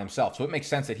outside by himself. So it makes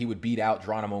sense that he would beat out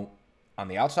Geronimo on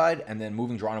the outside, and then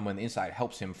moving Geronimo on the inside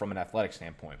helps him from an athletic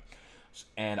standpoint.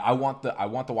 And I want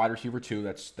the wide receiver too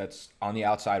that's on the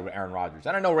outside with Aaron Rodgers.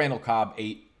 And I know Randall Cobb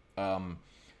ate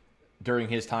during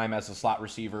his time as a slot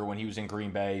receiver when he was in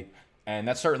Green Bay. And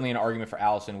that's certainly an argument for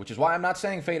Allison, which is why I'm not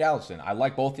saying fade Allison. I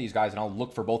like both these guys, and I'll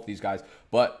look for both these guys.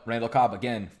 But Randall Cobb,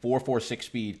 again, 4.46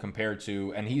 speed compared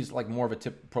to, and he's like more of a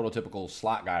prototypical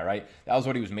slot guy, right? That was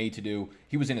what he was made to do.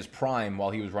 He was in his prime while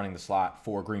he was running the slot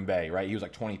for Green Bay, right? He was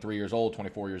like 23 years old,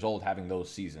 24 years old, having those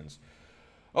seasons.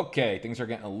 Okay, things are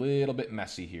getting a little bit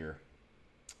messy here.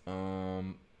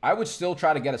 I would still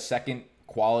try to get a second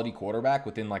quality quarterback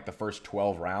within like the first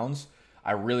 12 rounds.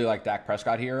 I really like Dak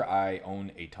Prescott here. I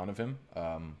own a ton of him.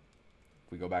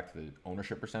 If we go back to the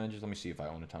ownership percentages, let me see if I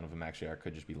own a ton of him. Actually, I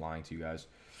could just be lying to you guys.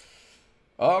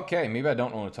 Okay, maybe I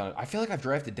don't own a ton. I feel like I've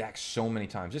drafted Dak so many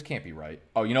times. This can't be right.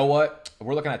 Oh, you know what?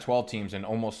 We're looking at 12 teams, and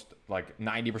almost like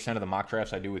 90% of the mock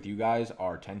drafts I do with you guys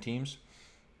are 10 teams.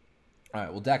 All right,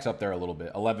 well, Dak's up there a little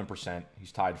bit, 11%.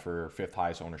 He's tied for fifth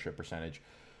highest ownership percentage.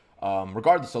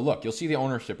 Regardless, so look, you'll see the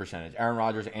ownership percentage. Aaron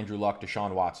Rodgers, Andrew Luck,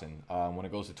 Deshaun Watson. When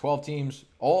it goes to 12 teams,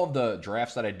 all of the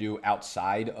drafts that I do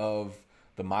outside of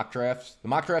the mock drafts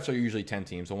are usually 10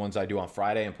 teams. The ones I do on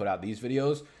Friday and put out these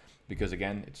videos because,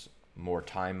 again, it's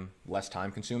less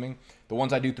time consuming. The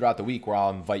ones I do throughout the week where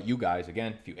I'll invite you guys,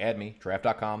 again, if you add me,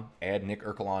 draft.com, add Nick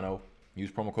Ercolano,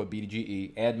 use promo code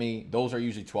BDGE, add me. Those are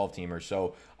usually 12 teamers,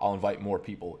 so I'll invite more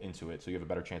people into it so you have a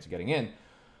better chance of getting in.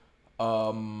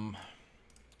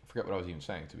 I forget what I was even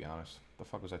saying, to be honest. The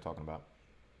fuck was I talking about?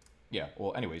 Yeah,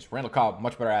 well, anyways, Randall Cobb,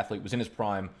 much better athlete, was in his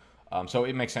prime. So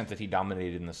it makes sense that he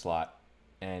dominated in the slot.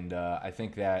 And I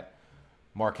think that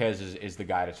Marquez is the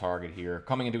guy to target here.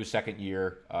 Coming into his second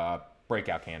year,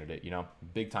 breakout candidate,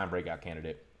 big-time breakout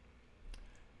candidate.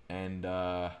 And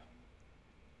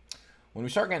when we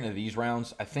start getting into these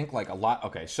rounds, I think like a lot...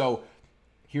 Okay, so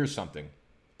here's something.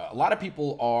 A lot of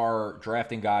people are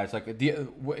drafting guys like...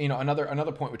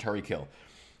 Another point with Tyreek Hill.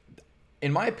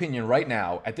 In my opinion, right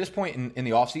now, at this point in the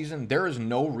offseason, there is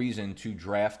no reason to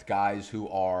draft guys who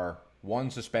are, one,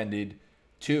 suspended,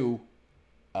 two,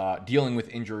 dealing with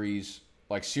injuries,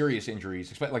 like serious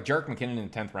injuries. Like Jerick McKinnon in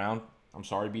the 10th round. I'm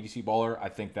sorry, BDC Baller. I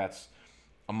think that's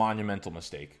a monumental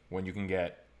mistake when you can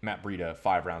get Matt Breida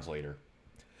 5 rounds later.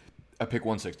 A pick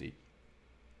 160.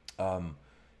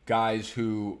 Guys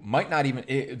who might not even...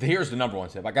 Here's the number one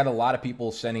tip. I got a lot of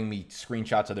people sending me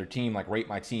screenshots of their team, like rate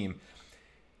my team.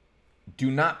 Do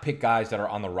not pick guys that are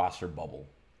on the roster bubble.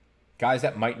 Guys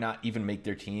that might not even make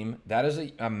their team. That is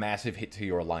a massive hit to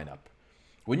your lineup.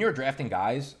 When you're drafting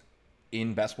guys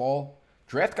in best ball,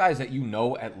 draft guys that you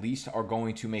know at least are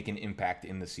going to make an impact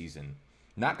in the season.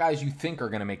 Not guys you think are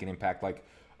going to make an impact. Like,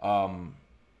 let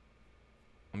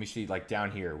me see, like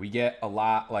down here. We get a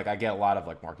lot, like I get a lot of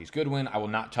like Marquise Goodwin. I will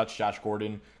not touch Josh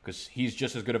Gordon because he's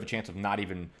just as good of a chance of not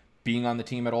even being on the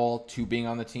team at all to being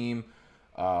on the team.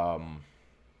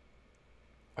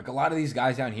 Like a lot of these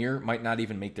guys down here might not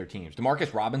even make their teams.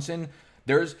 Demarcus Robinson,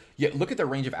 look at their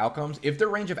range of outcomes. If their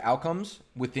range of outcomes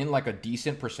within like a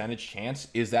decent percentage chance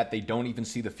is that they don't even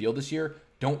see the field this year,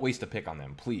 don't waste a pick on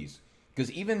them, please.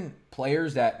 Because even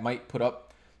players that might put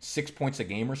up 6 points a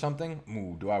game or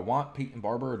something, do I want Peyton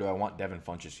Barber or do I want Devin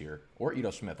Funchess here? Or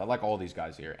Ito Smith. I like all these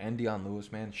guys here. And Deion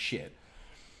Lewis, man, shit.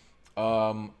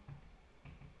 I'm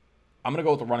going to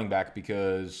go with the running back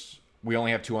because we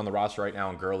only have 2 on the roster right now,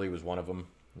 and Gurley was one of them.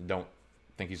 Don't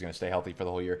think he's going to stay healthy for the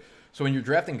whole year. So when you're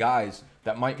drafting guys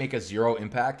that might make a zero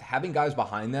impact, having guys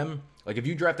behind them, like if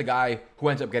you draft a guy who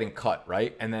ends up getting cut,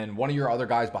 right, and then one of your other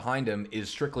guys behind him is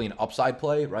strictly an upside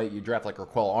play, right, you draft like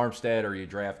Raquel Armstead or you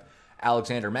draft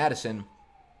Alexander Madison,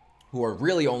 who are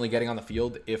really only getting on the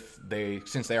field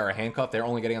since they are a handcuff, they're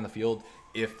only getting on the field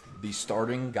if the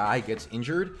starting guy gets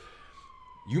injured.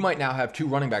 You might now have 2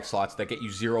 running back slots that get you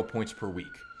 0 points per week.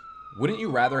 Wouldn't you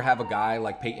rather have a guy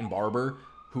like Peyton Barber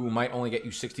who might only get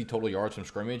you 60 total yards from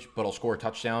scrimmage, but will score a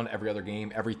touchdown every other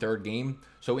game, every third game.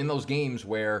 So in those games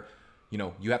where, you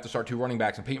know, you have to start 2 running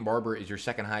backs and Peyton Barber is your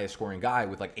second highest scoring guy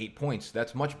with like 8 points,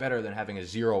 that's much better than having a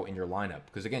 0 in your lineup.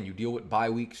 Because again, you deal with bye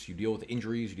weeks, you deal with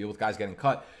injuries, you deal with guys getting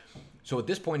cut. So at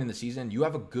this point in the season, you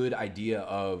have a good idea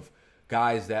of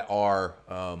guys that are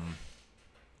on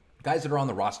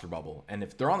the roster bubble. And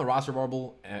if they're on the roster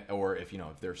bubble, or if, you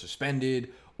know, if they're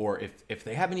suspended, or if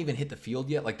they haven't even hit the field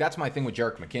yet, like that's my thing with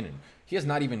Jerick McKinnon. He has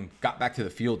not even got back to the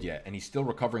field yet, and he's still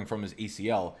recovering from his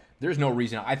ACL. There's no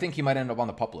reason. I think he might end up on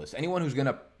the PUP list. Anyone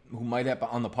who might end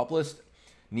up on the PUP list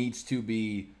needs to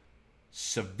be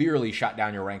severely shot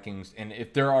down your rankings. And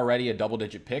if they're already a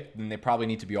double-digit pick, then they probably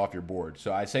need to be off your board.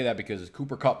 So I say that because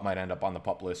Cooper Kupp might end up on the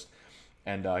PUP list,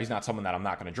 and he's not someone that I'm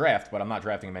not going to draft, but I'm not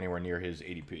drafting him anywhere near his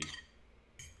ADP.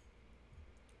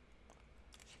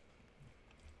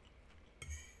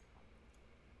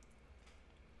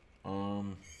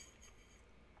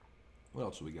 What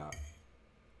else do we got?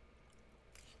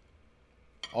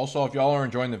 Also, if y'all are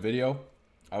enjoying the video,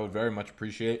 I would very much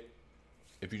appreciate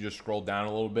if you just scroll down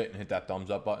a little bit and hit that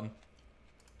thumbs up button.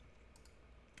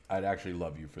 I'd actually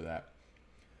love you for that.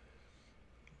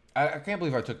 I can't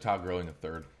believe I took Todd Gurley in the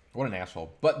 3rd. What an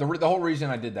asshole. But the whole reason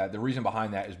I did that, the reason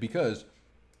behind that is because,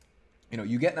 you know,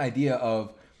 you get an idea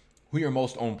of who your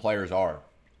most owned players are.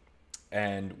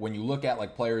 And when you look at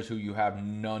like players who you have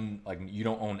none, like you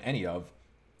don't own any of,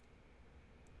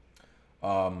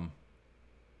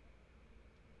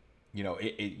 you know,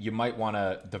 you might want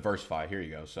to diversify. Here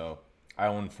you go. So I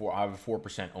have a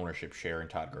 4% ownership share in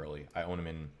Todd Gurley. I own him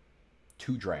in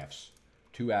 2 drafts,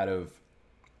 2 out of.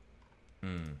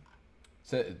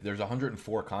 So there's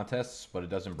 104 contests, but it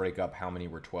doesn't break up how many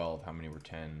were 12, how many were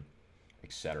 10,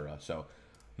 etc. So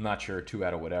I'm not sure, 2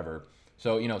 out of whatever.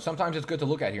 So, you know, sometimes it's good to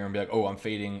look at here and be like, oh, I'm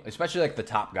fading, especially like the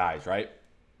top guys, right?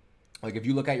 Like if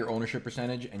you look at your ownership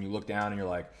percentage and you look down and you're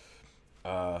like,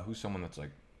 who's someone that's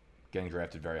like getting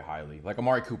drafted very highly? Like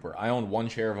Amari Cooper. I own 1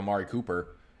 share of Amari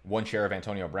Cooper, 1 share of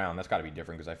Antonio Brown. That's got to be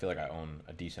different because I feel like I own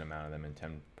a decent amount of them in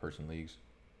 10-person leagues.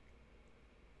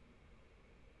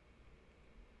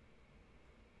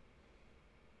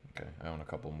 Okay, I own a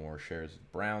couple more shares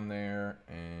of Brown there.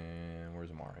 And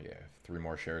where's Amari? Yeah, 3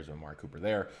 more shares of Amari Cooper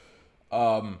there.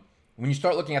 When you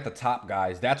start looking at the top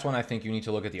guys, that's when I think you need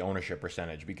to look at the ownership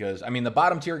percentage. Because, I mean, the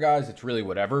bottom tier guys, it's really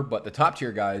whatever. But the top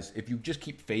tier guys, if you just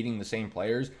keep fading the same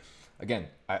players, again,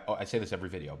 I say this every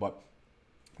video, but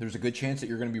there's a good chance that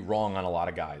you're going to be wrong on a lot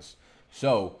of guys.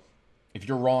 So if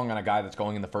you're wrong on a guy that's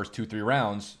going in the first 2-3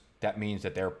 rounds, that means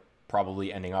that they're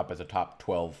probably ending up as a top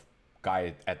 12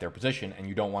 guy at their position, and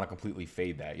you don't want to completely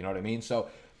fade that. You know what I mean? So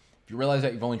if you realize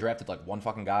that you've only drafted like 1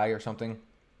 fucking guy or something,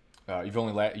 you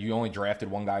only drafted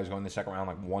 1 guy who's going in the second round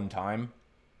like 1 time,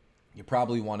 you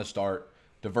probably want to start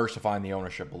diversifying the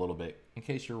ownership a little bit in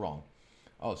case you're wrong.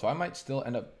 Oh, so I might still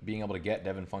end up being able to get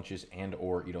Devin Funchess and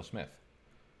or Ito Smith,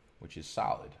 which is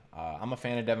solid. I'm a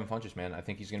fan of Devin Funchess, man. I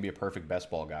think he's going to be a perfect best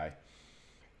ball guy.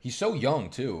 He's so young,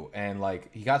 too, and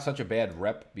like he got such a bad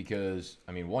rep because,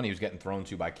 I mean, 1, he was getting thrown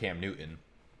to by Cam Newton,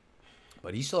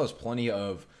 but he still has plenty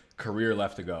of career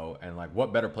left to go, and like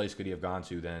what better place could he have gone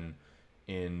to than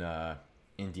in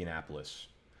Indianapolis?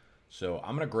 So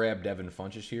I'm going to grab Devin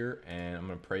Funchess here, and I'm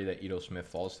going to pray that Ito Smith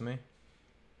falls to me.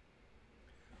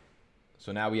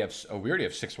 So now we already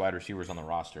have 6 wide receivers on the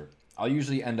roster. I'll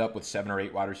usually end up with 7 or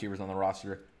 8 wide receivers on the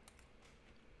roster.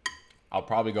 I'll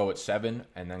probably go with 7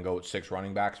 and then go with 6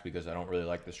 running backs because I don't really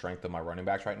like the strength of my running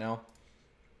backs right now.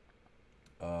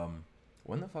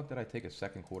 When the fuck did I take a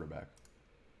second quarterback?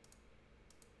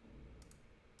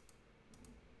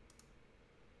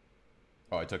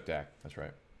 Oh, I took Dak. That's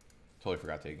right. Totally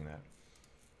forgot taking that.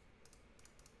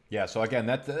 Yeah, so again,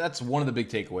 that's one of the big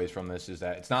takeaways from this is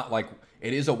that it's not like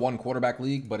it is a 1 quarterback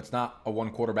league, but it's not a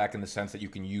 1 quarterback in the sense that you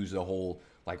can use the whole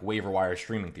like waiver wire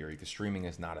streaming theory because streaming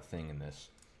is not a thing in this,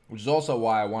 which is also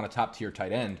why I want a top tier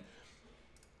tight end.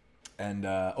 And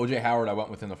OJ Howard, I went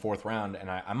with in the 4th round, and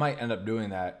I might end up doing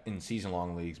that in season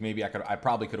long leagues. Maybe I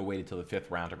probably could have waited till the 5th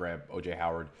round to grab OJ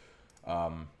Howard.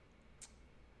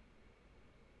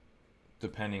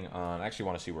 Depending on, I actually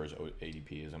want to see where his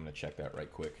ADP is. I'm going to check that right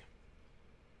quick.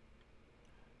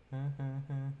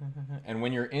 And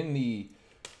when you're in the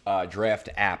draft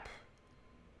app,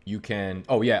 you can,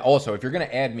 oh yeah, also, if you're going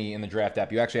to add me in the draft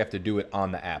app, you actually have to do it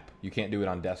on the app. You can't do it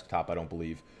on desktop, I don't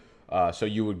believe. So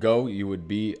you would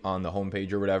be on the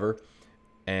homepage or whatever,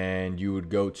 and you would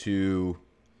go to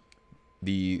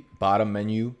the bottom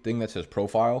menu thing that says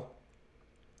profile,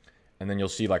 and then you'll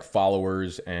see like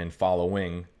followers and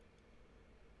following.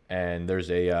 And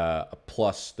there's a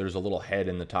plus, there's a little head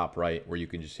in the top right where you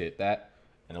can just hit that.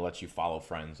 and it lets you follow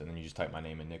friends, and then you just type my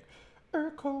name in, Nick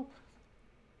Urkel.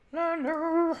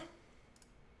 No.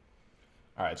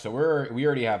 All right, so we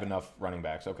already have enough running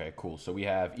backs. Okay, cool. So we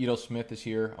have Ito Smith is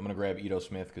here. I'm gonna grab Ito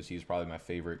Smith because he's probably my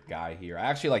favorite guy here. I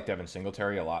actually like Devin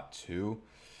Singletary a lot too.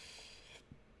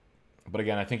 But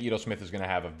again, I think Ito Smith is gonna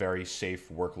have a very safe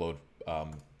workload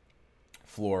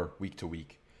floor week to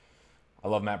week. I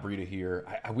love Matt Breida here.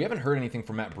 We haven't heard anything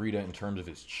from Matt Breida in terms of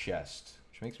his chest,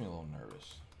 which makes me a little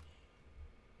nervous.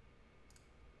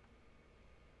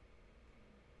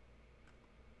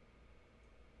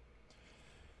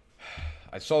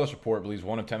 I saw this report. Believes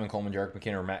one of Tevin Coleman, Jerick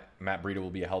McKinnon, or Matt Breida will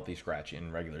be a healthy scratch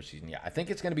in regular season. Yeah, I think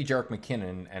it's going to be Jerick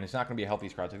McKinnon, and it's not going to be a healthy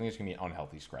scratch. I think it's going to be an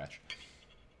unhealthy scratch.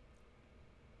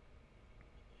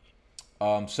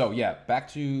 So, yeah, back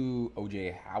to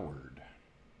O.J. Howard.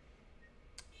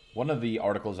 One of the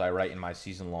articles I write in my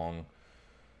season-long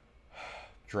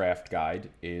draft guide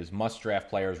is must-draft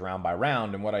players round by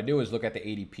round, and what I do is look at the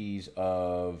ADPs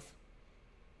of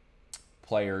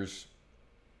players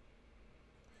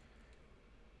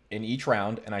in each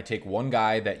round, and I take one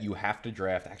guy that you have to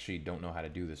draft. Actually, don't know how to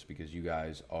do this because you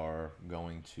guys are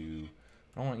going to...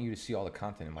 I don't want you to see all the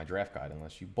content in my draft guide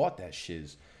unless you bought that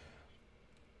shiz.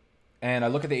 And I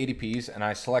look at the ADPs, and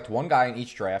I select one guy in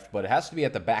each draft, but it has to be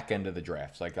at the back end of the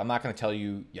drafts. Like, I'm not going to tell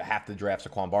you you have to draft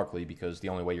Saquon Barkley because the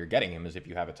only way you're getting him is if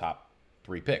you have a top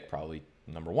 3 pick, probably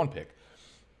number 1 pick.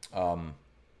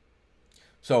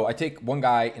 So I take one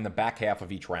guy in the back half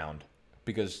of each round,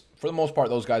 because for the most part,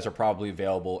 those guys are probably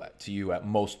available to you at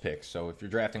most picks. So if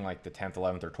you're drafting like the 10th,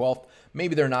 11th, or 12th,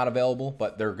 maybe they're not available,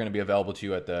 but they're going to be available to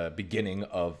you at the beginning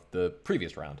of the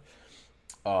previous round.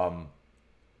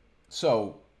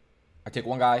 So I take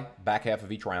one guy, back half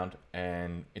of each round,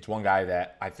 and it's one guy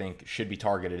that I think should be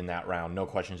targeted in that round. No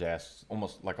questions asked.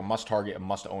 Almost like a must-target, a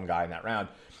must-own guy in that round.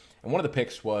 And one of the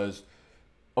picks was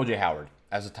O.J. Howard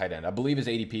as a tight end. I believe his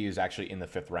ADP is actually in the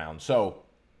 5th round. So,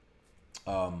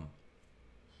 let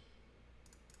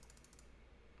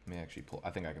me actually pull. I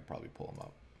think I could probably pull him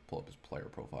up. Pull up his player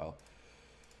profile.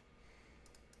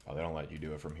 Oh, they don't let you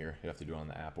do it from here. You have to do it on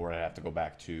the app, or I have to go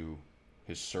back to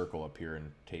his circle up here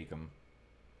and take him.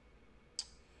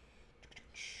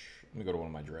 Let me go to one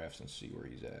of my drafts and see where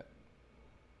he's at.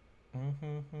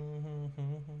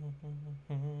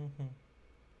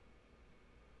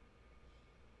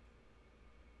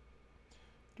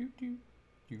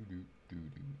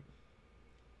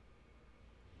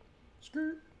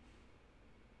 Skirt.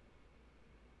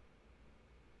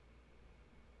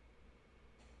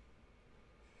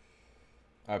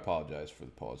 I apologize for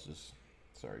the pauses.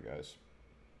 Sorry, guys.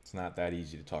 It's not that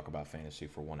easy to talk about fantasy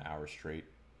for 1 hour straight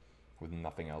with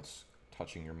nothing else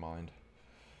touching your mind.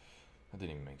 That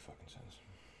didn't even make fucking sense.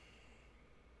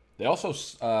 They also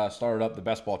started up the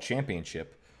Best Ball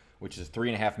Championship, which is a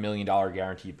 $3.5 million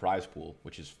guaranteed prize pool,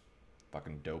 which is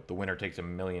fucking dope. The winner takes $1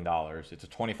 million. It's a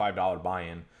 $25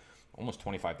 buy-in. Almost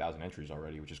 25,000 entries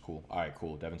already, which is cool. All right,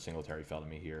 cool. Devin Singletary fell to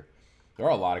me here. There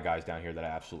are a lot of guys down here that I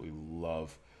absolutely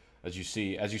love. As you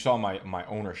saw my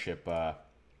ownership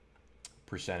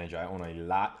percentage, I own a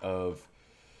lot of...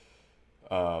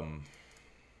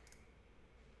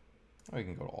 we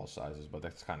can go to all sizes, but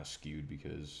that's kind of skewed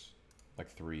because like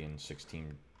 3 and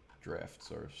 16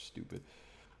 drafts are stupid.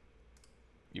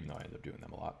 Even though I end up doing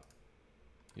them a lot.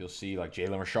 You'll see like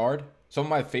Jalen Richard. Some of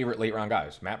my favorite late round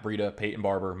guys. Matt Breida, Peyton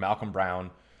Barber, Malcolm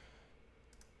Brown.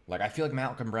 Like, I feel like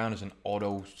Malcolm Brown is an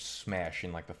auto smash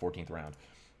in like the 14th round.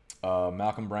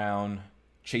 Malcolm Brown,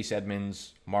 Chase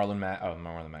Edmonds, Marlon Mack. Oh,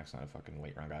 Marlon Mack's not a fucking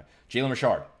late round guy. Jalen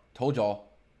Richard. Told y'all.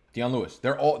 Deion Lewis. They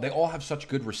all have such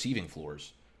good receiving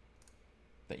floors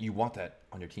that you want that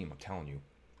on your team. I'm telling you.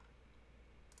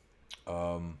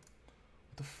 What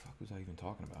the fuck was I even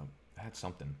talking about? I had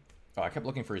something. Oh, I kept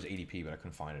looking for his ADP, but I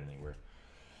couldn't find it anywhere.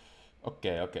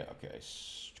 Okay.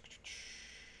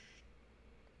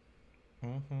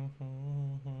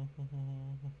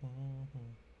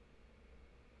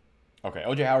 Okay,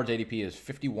 O.J. Howard's ADP is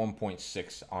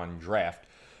 51.6 on draft,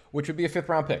 which would be a 5th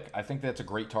round pick. I think that's a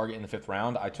great target in the 5th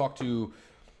round. I talked to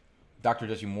Dr.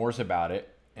 Jesse Morse about it,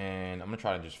 and I'm going to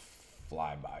try to just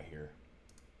fly by here.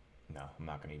 No, I'm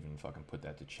not going to even fucking put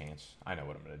that to chance. I know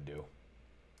what I'm going to do.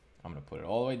 I'm going to put it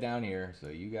all the way down here so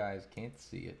you guys can't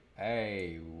see it.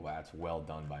 Hey, that's well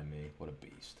done by me. What a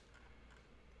beast.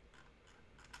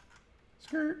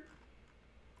 Skirt.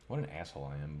 What an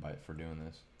asshole I am for doing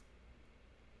this.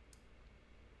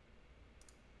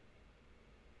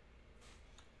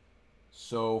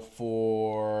 So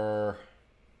for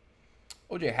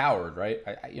O.J. Howard, right?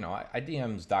 I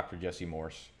DMs Dr. Jesse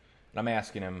Morse, and I'm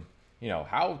asking him,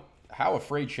 how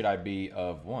afraid should I be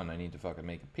of, one, I need to fucking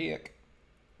make a pick,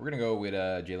 We're going to go with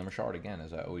Jalen Richard again,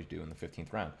 as I always do in the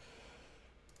 15th round.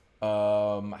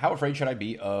 How afraid should I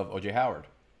be of O.J. Howard?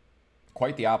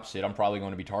 Quite the opposite. I'm probably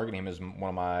going to be targeting him as one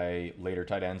of my later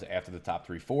tight ends after the top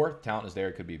 3-4. Talent is there.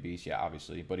 It could be a beast, yeah,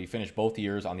 obviously. But he finished both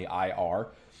years on the IR.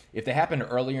 If they happened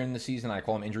earlier in the season, I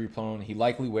call him injury prone. He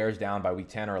likely wears down by week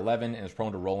 10 or 11 and is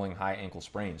prone to rolling high ankle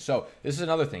sprains. So this is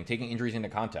another thing, taking injuries into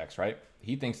context, right?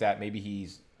 He thinks that maybe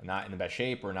he's not in the best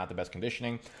shape or not the best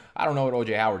conditioning. I don't know what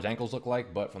O.J. Howard's ankles look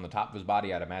like, but from the top of his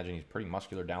body, I'd imagine he's pretty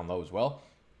muscular down low as well.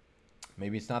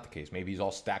 Maybe it's not the case. Maybe he's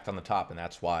all stacked on the top, and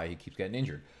that's why he keeps getting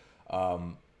injured.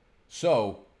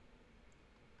 So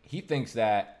he thinks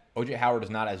that O.J. Howard is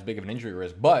not as big of an injury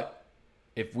risk, but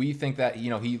if we think that,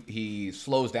 you know, he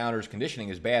slows down or his conditioning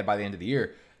is bad by the end of the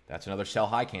year, that's another sell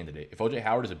high candidate. If O.J.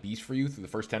 Howard is a beast for you through the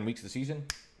first 10 weeks of the season,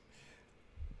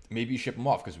 maybe you ship him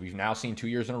off, because we've now seen 2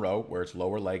 years in a row where it's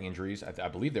lower leg injuries. I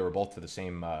believe they were both to the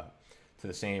same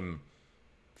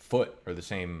foot or the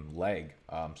same leg.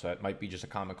 So that might be just a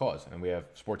common cause. And we have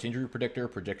Sports Injury Predictor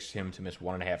predicts him to miss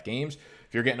 1.5 games.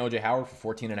 If you're getting O.J. Howard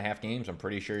for 14.5 games, I'm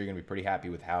pretty sure you're going to be pretty happy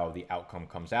with how the outcome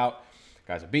comes out.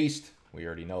 Guy's a beast. We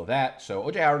already know that. So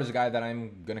O.J. Howard is a guy that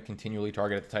I'm going to continually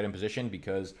target at the tight end position,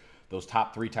 because those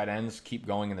top 3 tight ends keep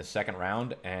going in the second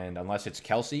round. And unless it's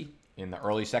Kelsey in the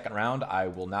early second round, I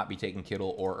will not be taking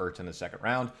Kittle or Ertz in the second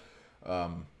round.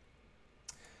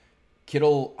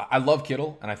 Kittle, I love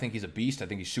Kittle, and I think he's a beast. I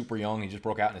think he's super young. He just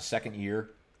broke out in his second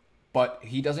year. But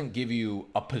he doesn't give you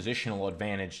a positional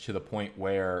advantage to the point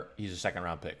where he's a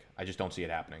second-round pick. I just don't see it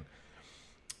happening.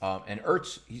 And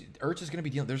Ertz is going to be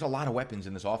dealing. There's a lot of weapons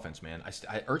in this offense, man.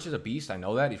 Ertz is a beast. I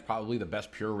know that. He's probably the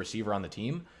best pure receiver on the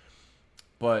team.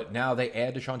 But now they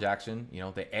add Deshaun Jackson. You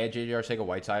know, they add J.J.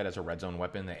 Arcega-Whiteside as a red zone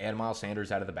weapon. They add Miles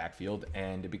Sanders out of the backfield,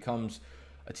 and it becomes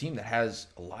a team that has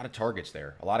a lot of targets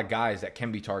there, a lot of guys that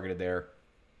can be targeted there.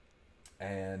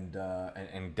 And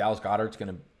Dallas Goedert's going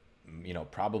to, you know,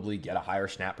 probably get a higher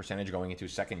snap percentage going into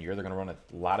his second year. They're going to run a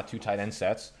lot of 2 tight end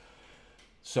sets.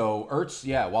 So Ertz,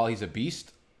 yeah, while he's a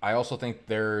beast, I also think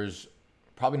there's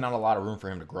probably not a lot of room for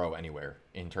him to grow anywhere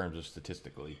in terms of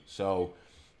statistically. So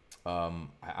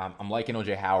I'm liking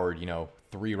O.J. Howard, you know,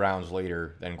 3 rounds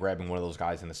later than grabbing one of those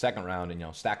guys in the second round and, you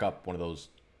know, stack up one of those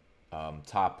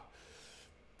top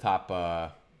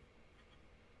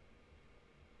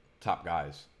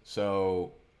guys.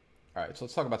 So, all right, so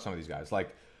let's talk about some of these guys.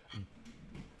 Like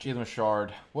Jalen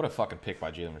Richard. What a fucking pick by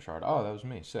Jalen Richard. Oh, that was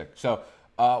me. Sick. So,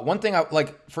 one thing I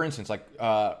like, for instance, like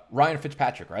Ryan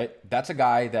Fitzpatrick, right? That's a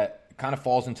guy that kind of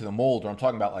falls into the mold where I'm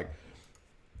talking about, like,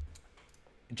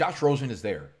 Josh Rosen is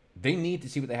there. They need to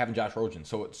see what they have in Josh Rosen.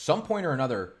 So at some point or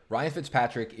another, Ryan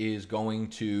Fitzpatrick is going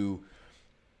to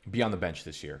be on the bench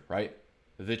this year, right?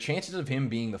 The chances of him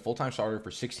being the full-time starter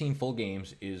for 16 full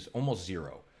games is almost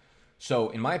 0. So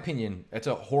in my opinion, that's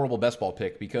a horrible best ball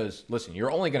pick because, listen,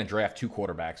 you're only going to draft 2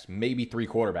 quarterbacks, maybe 3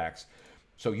 quarterbacks.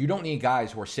 So you don't need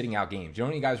guys who are sitting out games. You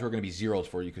don't need guys who are going to be zeros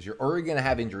for you because you're already going to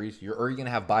have injuries. You're already going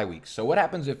to have bye weeks. So what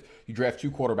happens if you draft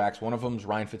 2 quarterbacks? One of them is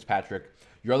Ryan Fitzpatrick.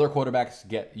 Your other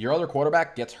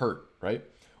quarterback gets hurt, right?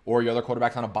 Or your other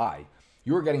quarterback's on a bye.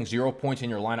 You are getting 0 points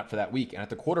in your lineup for that week. And at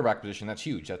the quarterback position, that's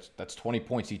huge. That's 20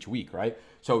 points each week, right?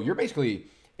 So you're basically,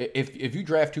 if you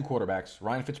draft 2 quarterbacks,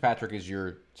 Ryan Fitzpatrick is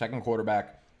your second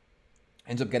quarterback,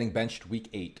 ends up getting benched week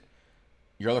 8.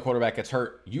 Your other quarterback gets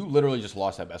hurt. You literally just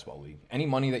lost that best ball league. Any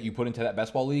money that you put into that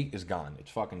best ball league is gone. It's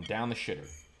fucking down the shitter.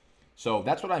 So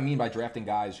that's what I mean by drafting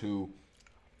guys who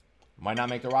might not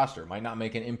make the roster, might not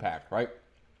make an impact, right?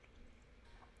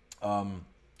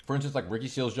 For instance, like Ricky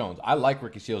Seals-Jones. I like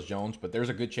Ricky Seals-Jones, but there's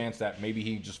a good chance that maybe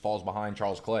he just falls behind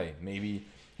Charles Clay. Maybe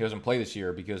he doesn't play this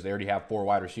year because they already have 4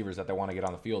 wide receivers that they want to get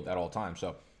on the field at all times.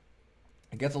 So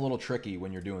it gets a little tricky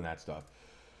when you're doing that stuff.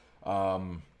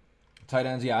 Tight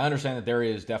ends, yeah, I understand that there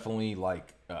is definitely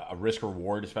like a risk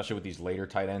reward, especially with these later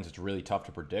tight ends. It's really tough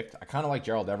to predict. I kind of like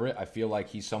Gerald Everett. I feel like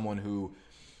he's someone who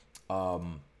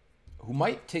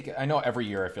might take. I know every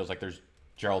year it feels like there's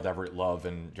Gerald Everett love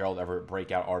and Gerald Everett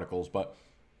breakout articles, but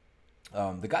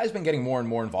the guy's been getting more and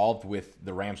more involved with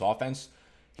the Rams offense.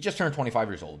 He just turned 25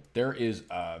 years old. There is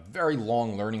a very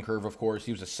long learning curve, of course.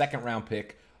 He was a second-round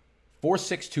pick,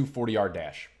 4.62 40-yard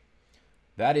dash.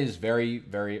 That is very,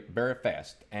 very, very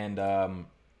fast. And,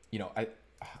 you know, I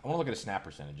want to look at his snap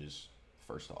percentages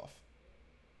first off.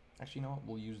 Actually, you know what?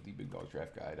 We'll use the Big Dog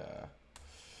Draft Guide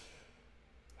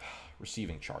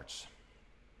receiving charts.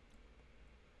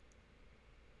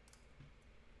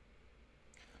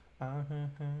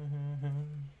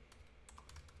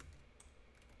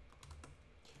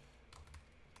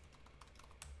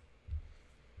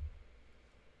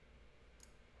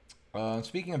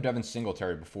 Speaking of Devin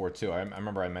Singletary before, too, I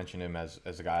remember I mentioned him as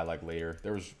a guy like later.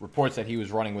 There was reports that he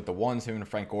was running with the ones, him and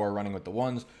Frank Gore running with the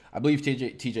ones. I believe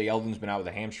TJ Yeldon's been out with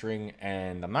a hamstring,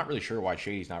 and I'm not really sure why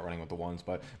Shady's not running with the ones,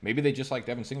 but maybe they just like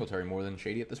Devin Singletary more than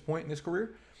Shady at this point in his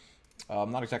career.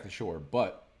 I'm not exactly sure,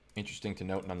 but interesting to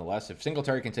note nonetheless. If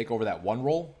Singletary can take over that one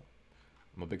role,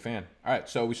 I'm a big fan. All right,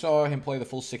 so we saw him play the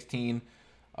full 16,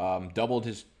 doubled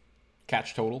his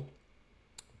catch total,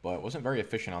 but wasn't very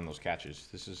efficient on those catches.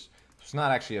 It's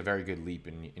not actually a very good leap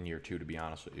in year 2, to be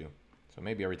honest with you. So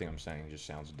maybe everything I'm saying just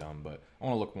sounds dumb, but I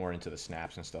want to look more into the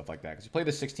snaps and stuff like that. Because he played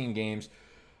the 16 games,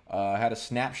 had a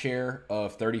snap share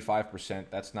of 35%.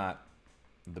 That's not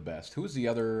the best. Who was the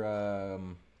other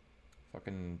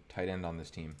fucking tight end on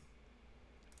this team?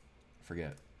 I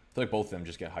forget. I feel like both of them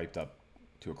just get hyped up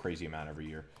to a crazy amount every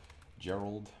year.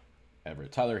 Gerald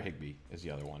Everett. Tyler Higbee is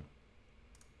the other one.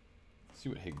 Let's see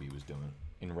what Higbee was doing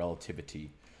in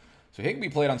relativity. So Higbee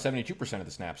played on 72% of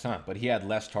the snaps, but he had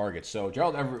less targets. So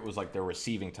Gerald Everett was like their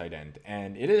receiving tight end.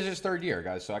 And it is his 3rd year,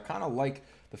 guys. So I kind of like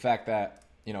the fact that,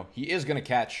 he is going to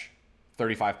catch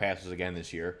 35 passes again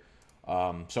this year.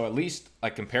 So at least,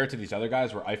 like, compared to these other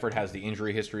guys where Eifert has the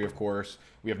injury history, of course.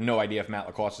 We have no idea if Matt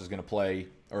LaCoste is going to play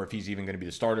or if he's even going to be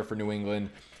the starter for New England.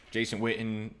 Jason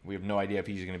Witten, we have no idea if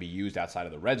he's going to be used outside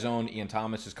of the red zone. Ian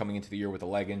Thomas is coming into the year with a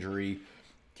leg injury.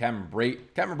 Cameron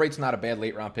Brate's not a bad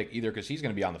late-round pick either because he's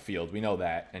going to be on the field. We know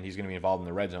that, and he's going to be involved in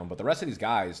the red zone. But the rest of these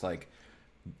guys, like,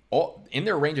 in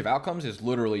their range of outcomes is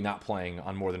literally not playing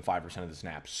on more than 5% of the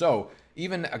snaps. So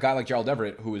even a guy like Gerald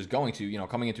Everett, who is going to,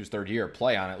 coming into his 3rd year,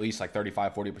 play on at least like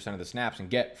 35, 40% of the snaps and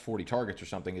get 40 targets or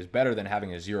something is better than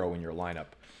having a 0 in your lineup.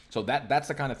 So that's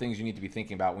the kind of things you need to be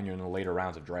thinking about when you're in the later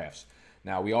rounds of drafts.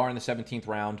 Now, we are in the 17th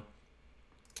round,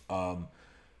 and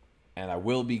I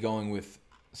will be going with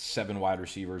 7 wide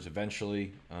receivers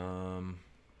eventually. My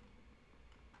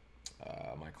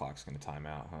clock's going to time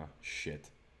out, huh? Shit.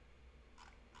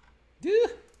 Well,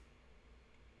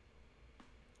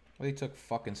 they took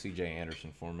fucking C.J.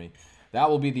 Anderson for me. That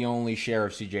will be the only share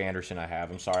of C.J. Anderson I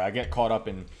have. I'm sorry. I get caught up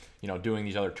in, doing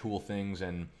these other tool things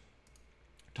and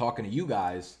talking to you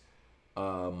guys.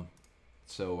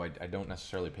 So I don't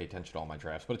necessarily pay attention to all my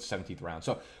drafts, but it's 17th round.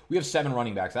 So we have 7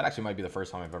 running backs. That actually might be the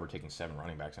first time I've ever taken 7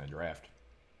 running backs in a draft.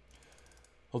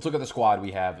 Let's look at the squad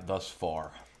we have thus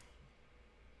far.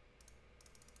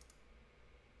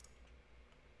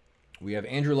 We have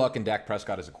Andrew Luck and Dak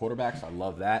Prescott as the quarterbacks. I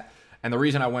love that. And the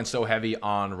reason I went so heavy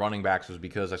on running backs was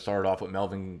because I started off with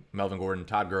Melvin Gordon,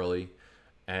 Todd Gurley.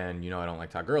 And, I don't like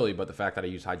Todd Gurley, but the fact that I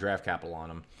used high draft capital on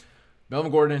him.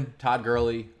 Melvin Gordon, Todd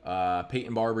Gurley,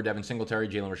 Peyton Barber, Devin Singletary,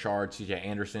 Jalen Richard, C.J.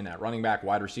 Anderson at running back.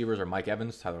 Wide receivers are Mike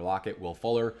Evans, Tyler Lockett, Will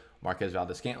Fuller, Marquez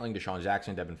Valdez-Scantling, Deshaun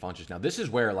Jackson, Devin Funchess. Now, this is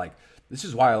where, this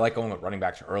is why I like going with running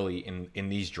backs early in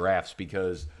these drafts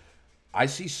because I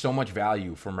see so much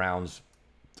value from rounds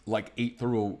like 8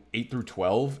 through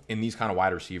 12 in these kind of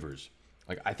wide receivers.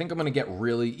 Like, I think I'm going to get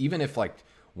really, even if like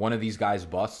one of these guys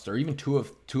busts or even two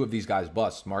of these guys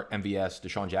busts, Mark MVS,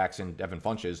 Deshaun Jackson, Devin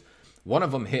Funchess, one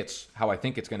of them hits how I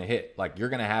think it's going to hit. Like, you're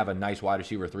going to have a nice wide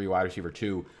receiver 3, wide receiver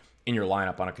 2 in your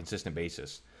lineup on a consistent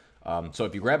basis. So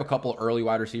if you grab a couple early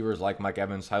wide receivers like Mike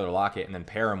Evans, Tyler Lockett, and then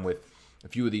pair them with a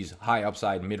few of these high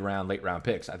upside mid-round, late-round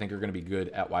picks, I think you're going to be good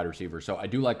at wide receiver. So I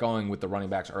do like going with the running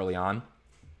backs early on.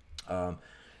 And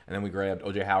then we grabbed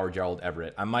O.J. Howard, Gerald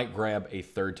Everett. I might grab a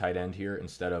 3rd tight end here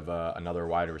instead of another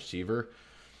wide receiver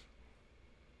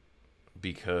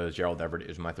because Gerald Everett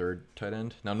is my 3rd tight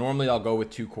end. Now, normally I'll go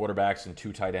with 2 quarterbacks and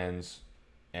 2 tight ends,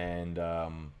 and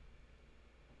then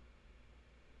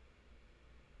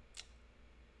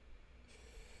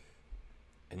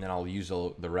I'll use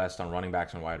the rest on running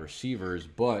backs and wide receivers.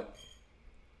 But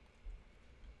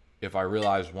if I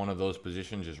realize one of those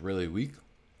positions is really weak,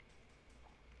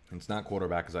 and it's not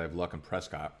quarterback because I have Luck and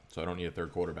Prescott, so I don't need a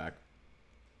 3rd quarterback.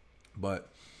 But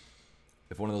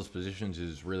if one of those positions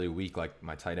is really weak, like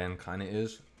my tight end kind of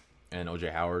is, and O.J.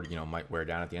 Howard, might wear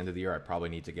down at the end of the year, I probably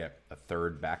need to get a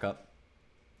 3rd backup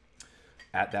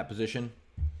at that position.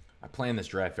 I planned this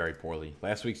draft very poorly.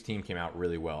 Last week's team came out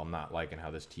really well. I'm not liking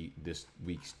how this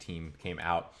week's team came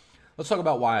out. Let's talk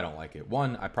about why I don't like it.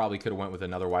 One, I probably could have went with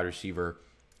another wide receiver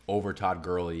over Todd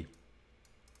Gurley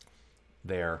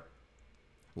there,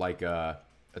 like a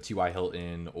T.Y.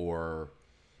 Hilton or,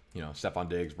 Stephon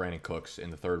Diggs, Brandon Cooks in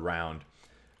the 3rd round,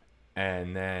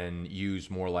 and then use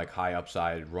more like high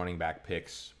upside running back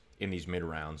picks in these mid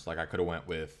rounds. Like I could have went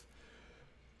with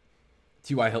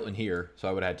T.Y. Hilton here, so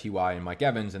I would have had T.Y. and Mike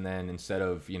Evans, and then instead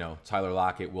of, Tyler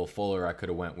Lockett, Will Fuller, I could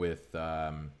have went with,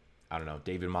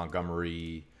 David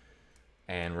Montgomery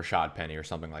and Rashad Penny or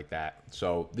something like that.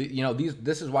 So,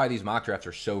 this is why these mock drafts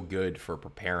are so good for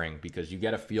preparing, because you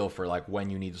get a feel for like when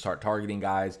you need to start targeting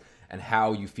guys and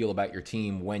how you feel about your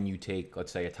team when you take,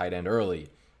 let's say, a tight end early,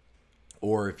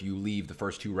 or if you leave the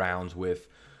first 2 rounds with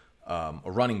a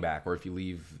running back, or if you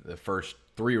leave the first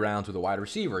 3 rounds with a wide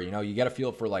receiver. You get a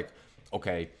feel for like,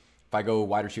 okay, if I go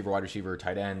wide receiver,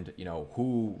 tight end,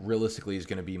 who realistically is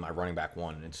going to be my running back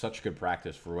one? And it's such good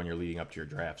practice for when you're leading up to your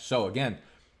draft. So again,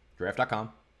 draft.com,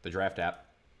 the draft app,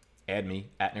 add me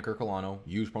at Nick Ercolano,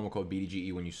 use promo code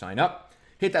BDGE when you sign up.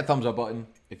 Hit that thumbs up button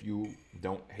if you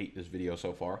don't hate this video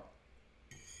so far.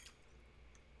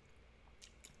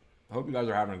 I hope you guys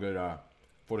are having a good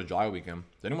 4th of July weekend.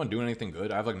 Is anyone doing anything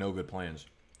good? I have like no good plans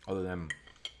other than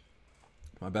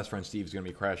my best friend Steve's going to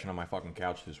be crashing on my fucking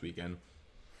couch this weekend.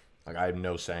 Like, I have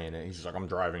no say in it. He's just like, I'm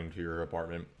driving to your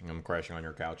apartment and I'm crashing on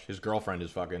your couch. His girlfriend is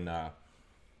fucking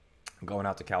going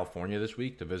out to California this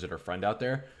week to visit her friend out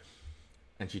there.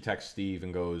 And she texts Steve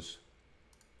and goes,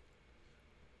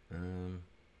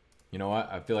 you know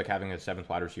what? I feel like having a 7th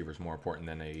wide receiver is more important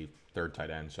than a 3rd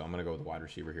tight end. So I'm going to go with the wide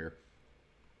receiver here.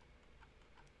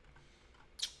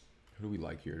 Who do we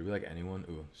like here? Do we like anyone?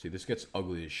 Ooh, see, this gets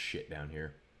ugly as shit down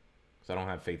here. Because I don't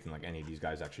have faith in like any of these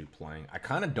guys actually playing. I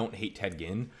kind of don't hate Ted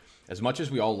Ginn. As much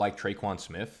as we all like Traquan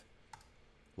Smith,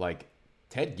 like,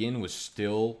 Ted Ginn was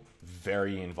still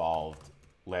very involved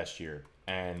last year.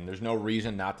 And there's no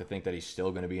reason not to think that he's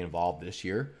still going to be involved this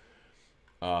year.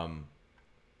 Like,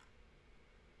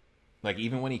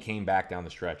 even when he came back down the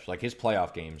stretch, like his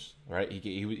playoff games, right?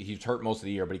 He's hurt most of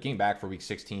the year, but he came back for week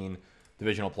 16,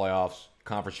 divisional playoffs,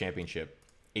 conference championship,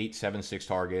 8, 7, 6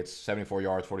 targets, 74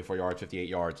 yards, 44 yards, 58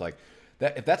 yards. Like,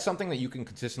 that, if that's something that you can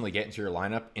consistently get into your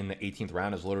lineup in the 18th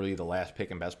round, is literally the last pick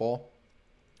in best ball,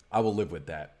 I will live with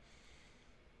that.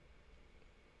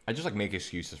 I just like make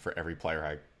excuses for every player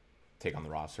I take on the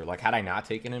roster. Like, had I not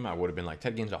taken him, I would have been like,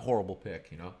 Ted Ginn's a horrible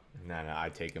pick, And then I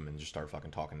take him and just start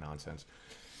fucking talking nonsense.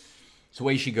 So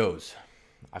away she goes.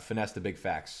 I finessed the big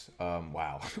facts.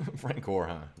 Wow. Frank Gore,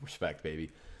 huh? Respect,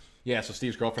 baby. Yeah, so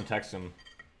Steve's girlfriend texts him.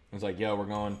 He's like, yo, we're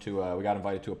going to, we got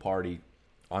invited to a party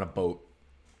on a boat.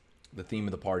 The theme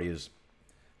of the party is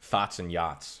thoughts and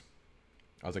yachts.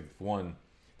 I was like, one,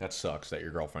 that sucks that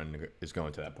your girlfriend is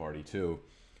going to that party. 2,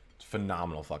 it's a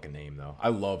phenomenal fucking name, though. I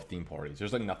love theme parties.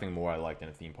 There's like nothing more I like than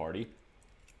a theme party.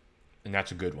 And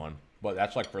that's a good one. But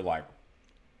that's like for like,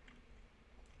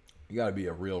 you got to be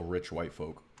a real rich white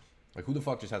folk. Like, who the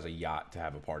fuck just has a yacht to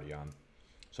have a party on?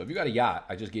 So if you got a yacht,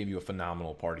 I just gave you a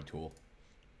phenomenal party tool.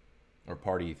 Or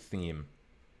party theme.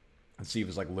 And Steve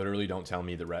is like, literally don't tell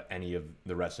me any of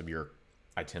the rest of your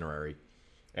itinerary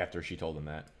after she told him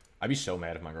that. I'd be so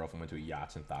mad if my girlfriend went to a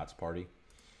yachts and thoughts party.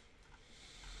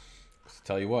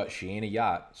 Tell you what, she ain't a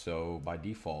yacht, so by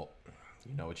default,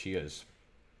 you know what she is.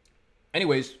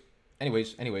 Anyways,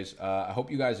 I hope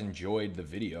you guys enjoyed the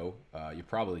video. You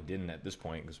probably didn't at this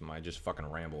point because I just fucking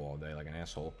ramble all day like an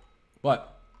asshole.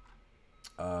 But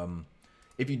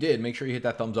if you did, make sure you hit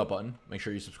that thumbs up button. Make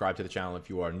sure you subscribe to the channel if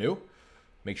you are new.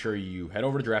 Make sure you head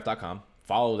over to draft.com.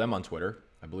 Follow them on Twitter.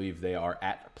 I believe they are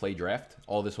at PlayDraft.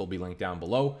 All this will be linked down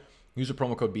below. Use the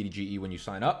promo code BDGE when you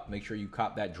sign up. Make sure you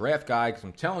cop that draft guide because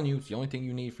I'm telling you, it's the only thing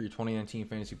you need for your 2019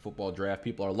 fantasy football draft.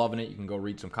 People are loving it. You can go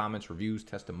read some comments, reviews,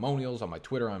 testimonials on my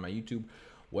Twitter, on my YouTube,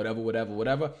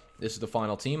 whatever. This is the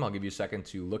final team. I'll give you a second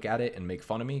to look at it and make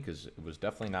fun of me because it was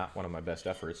definitely not one of my best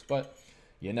efforts, but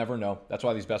you never know. That's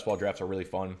why these best ball drafts are really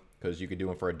fun because you could do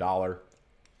them for $1.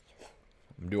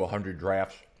 Do 100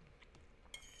 drafts.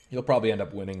 You'll probably end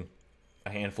up winning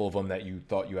a handful of them that you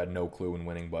thought you had no clue in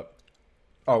winning. But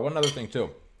oh, one other thing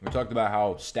too. We talked about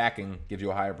how stacking gives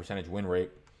you a higher percentage win rate.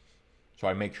 So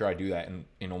I make sure I do that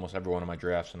in almost every one of my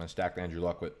drafts. And I stacked Andrew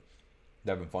Luck with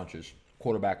Devin Funchess.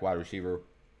 Quarterback, wide receiver,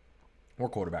 or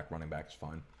quarterback, running back is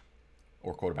fine.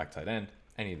 Or quarterback, tight end.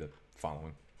 Any of the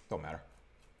following. Don't matter.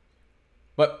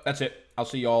 But that's it. I'll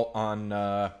see y'all on...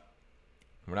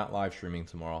 we're not live streaming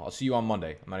tomorrow. I'll see you on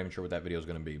Monday. I'm not even sure what that video is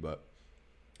going to be, but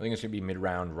I think it's going to be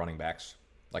mid-round running backs,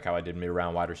 like how I did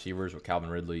mid-round wide receivers with Calvin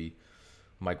Ridley,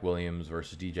 Mike Williams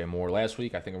versus DJ Moore last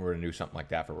week. I think we're going to do something like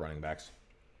that for running backs.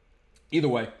 Either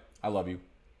way, I love you.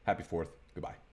 Happy 4th. Goodbye.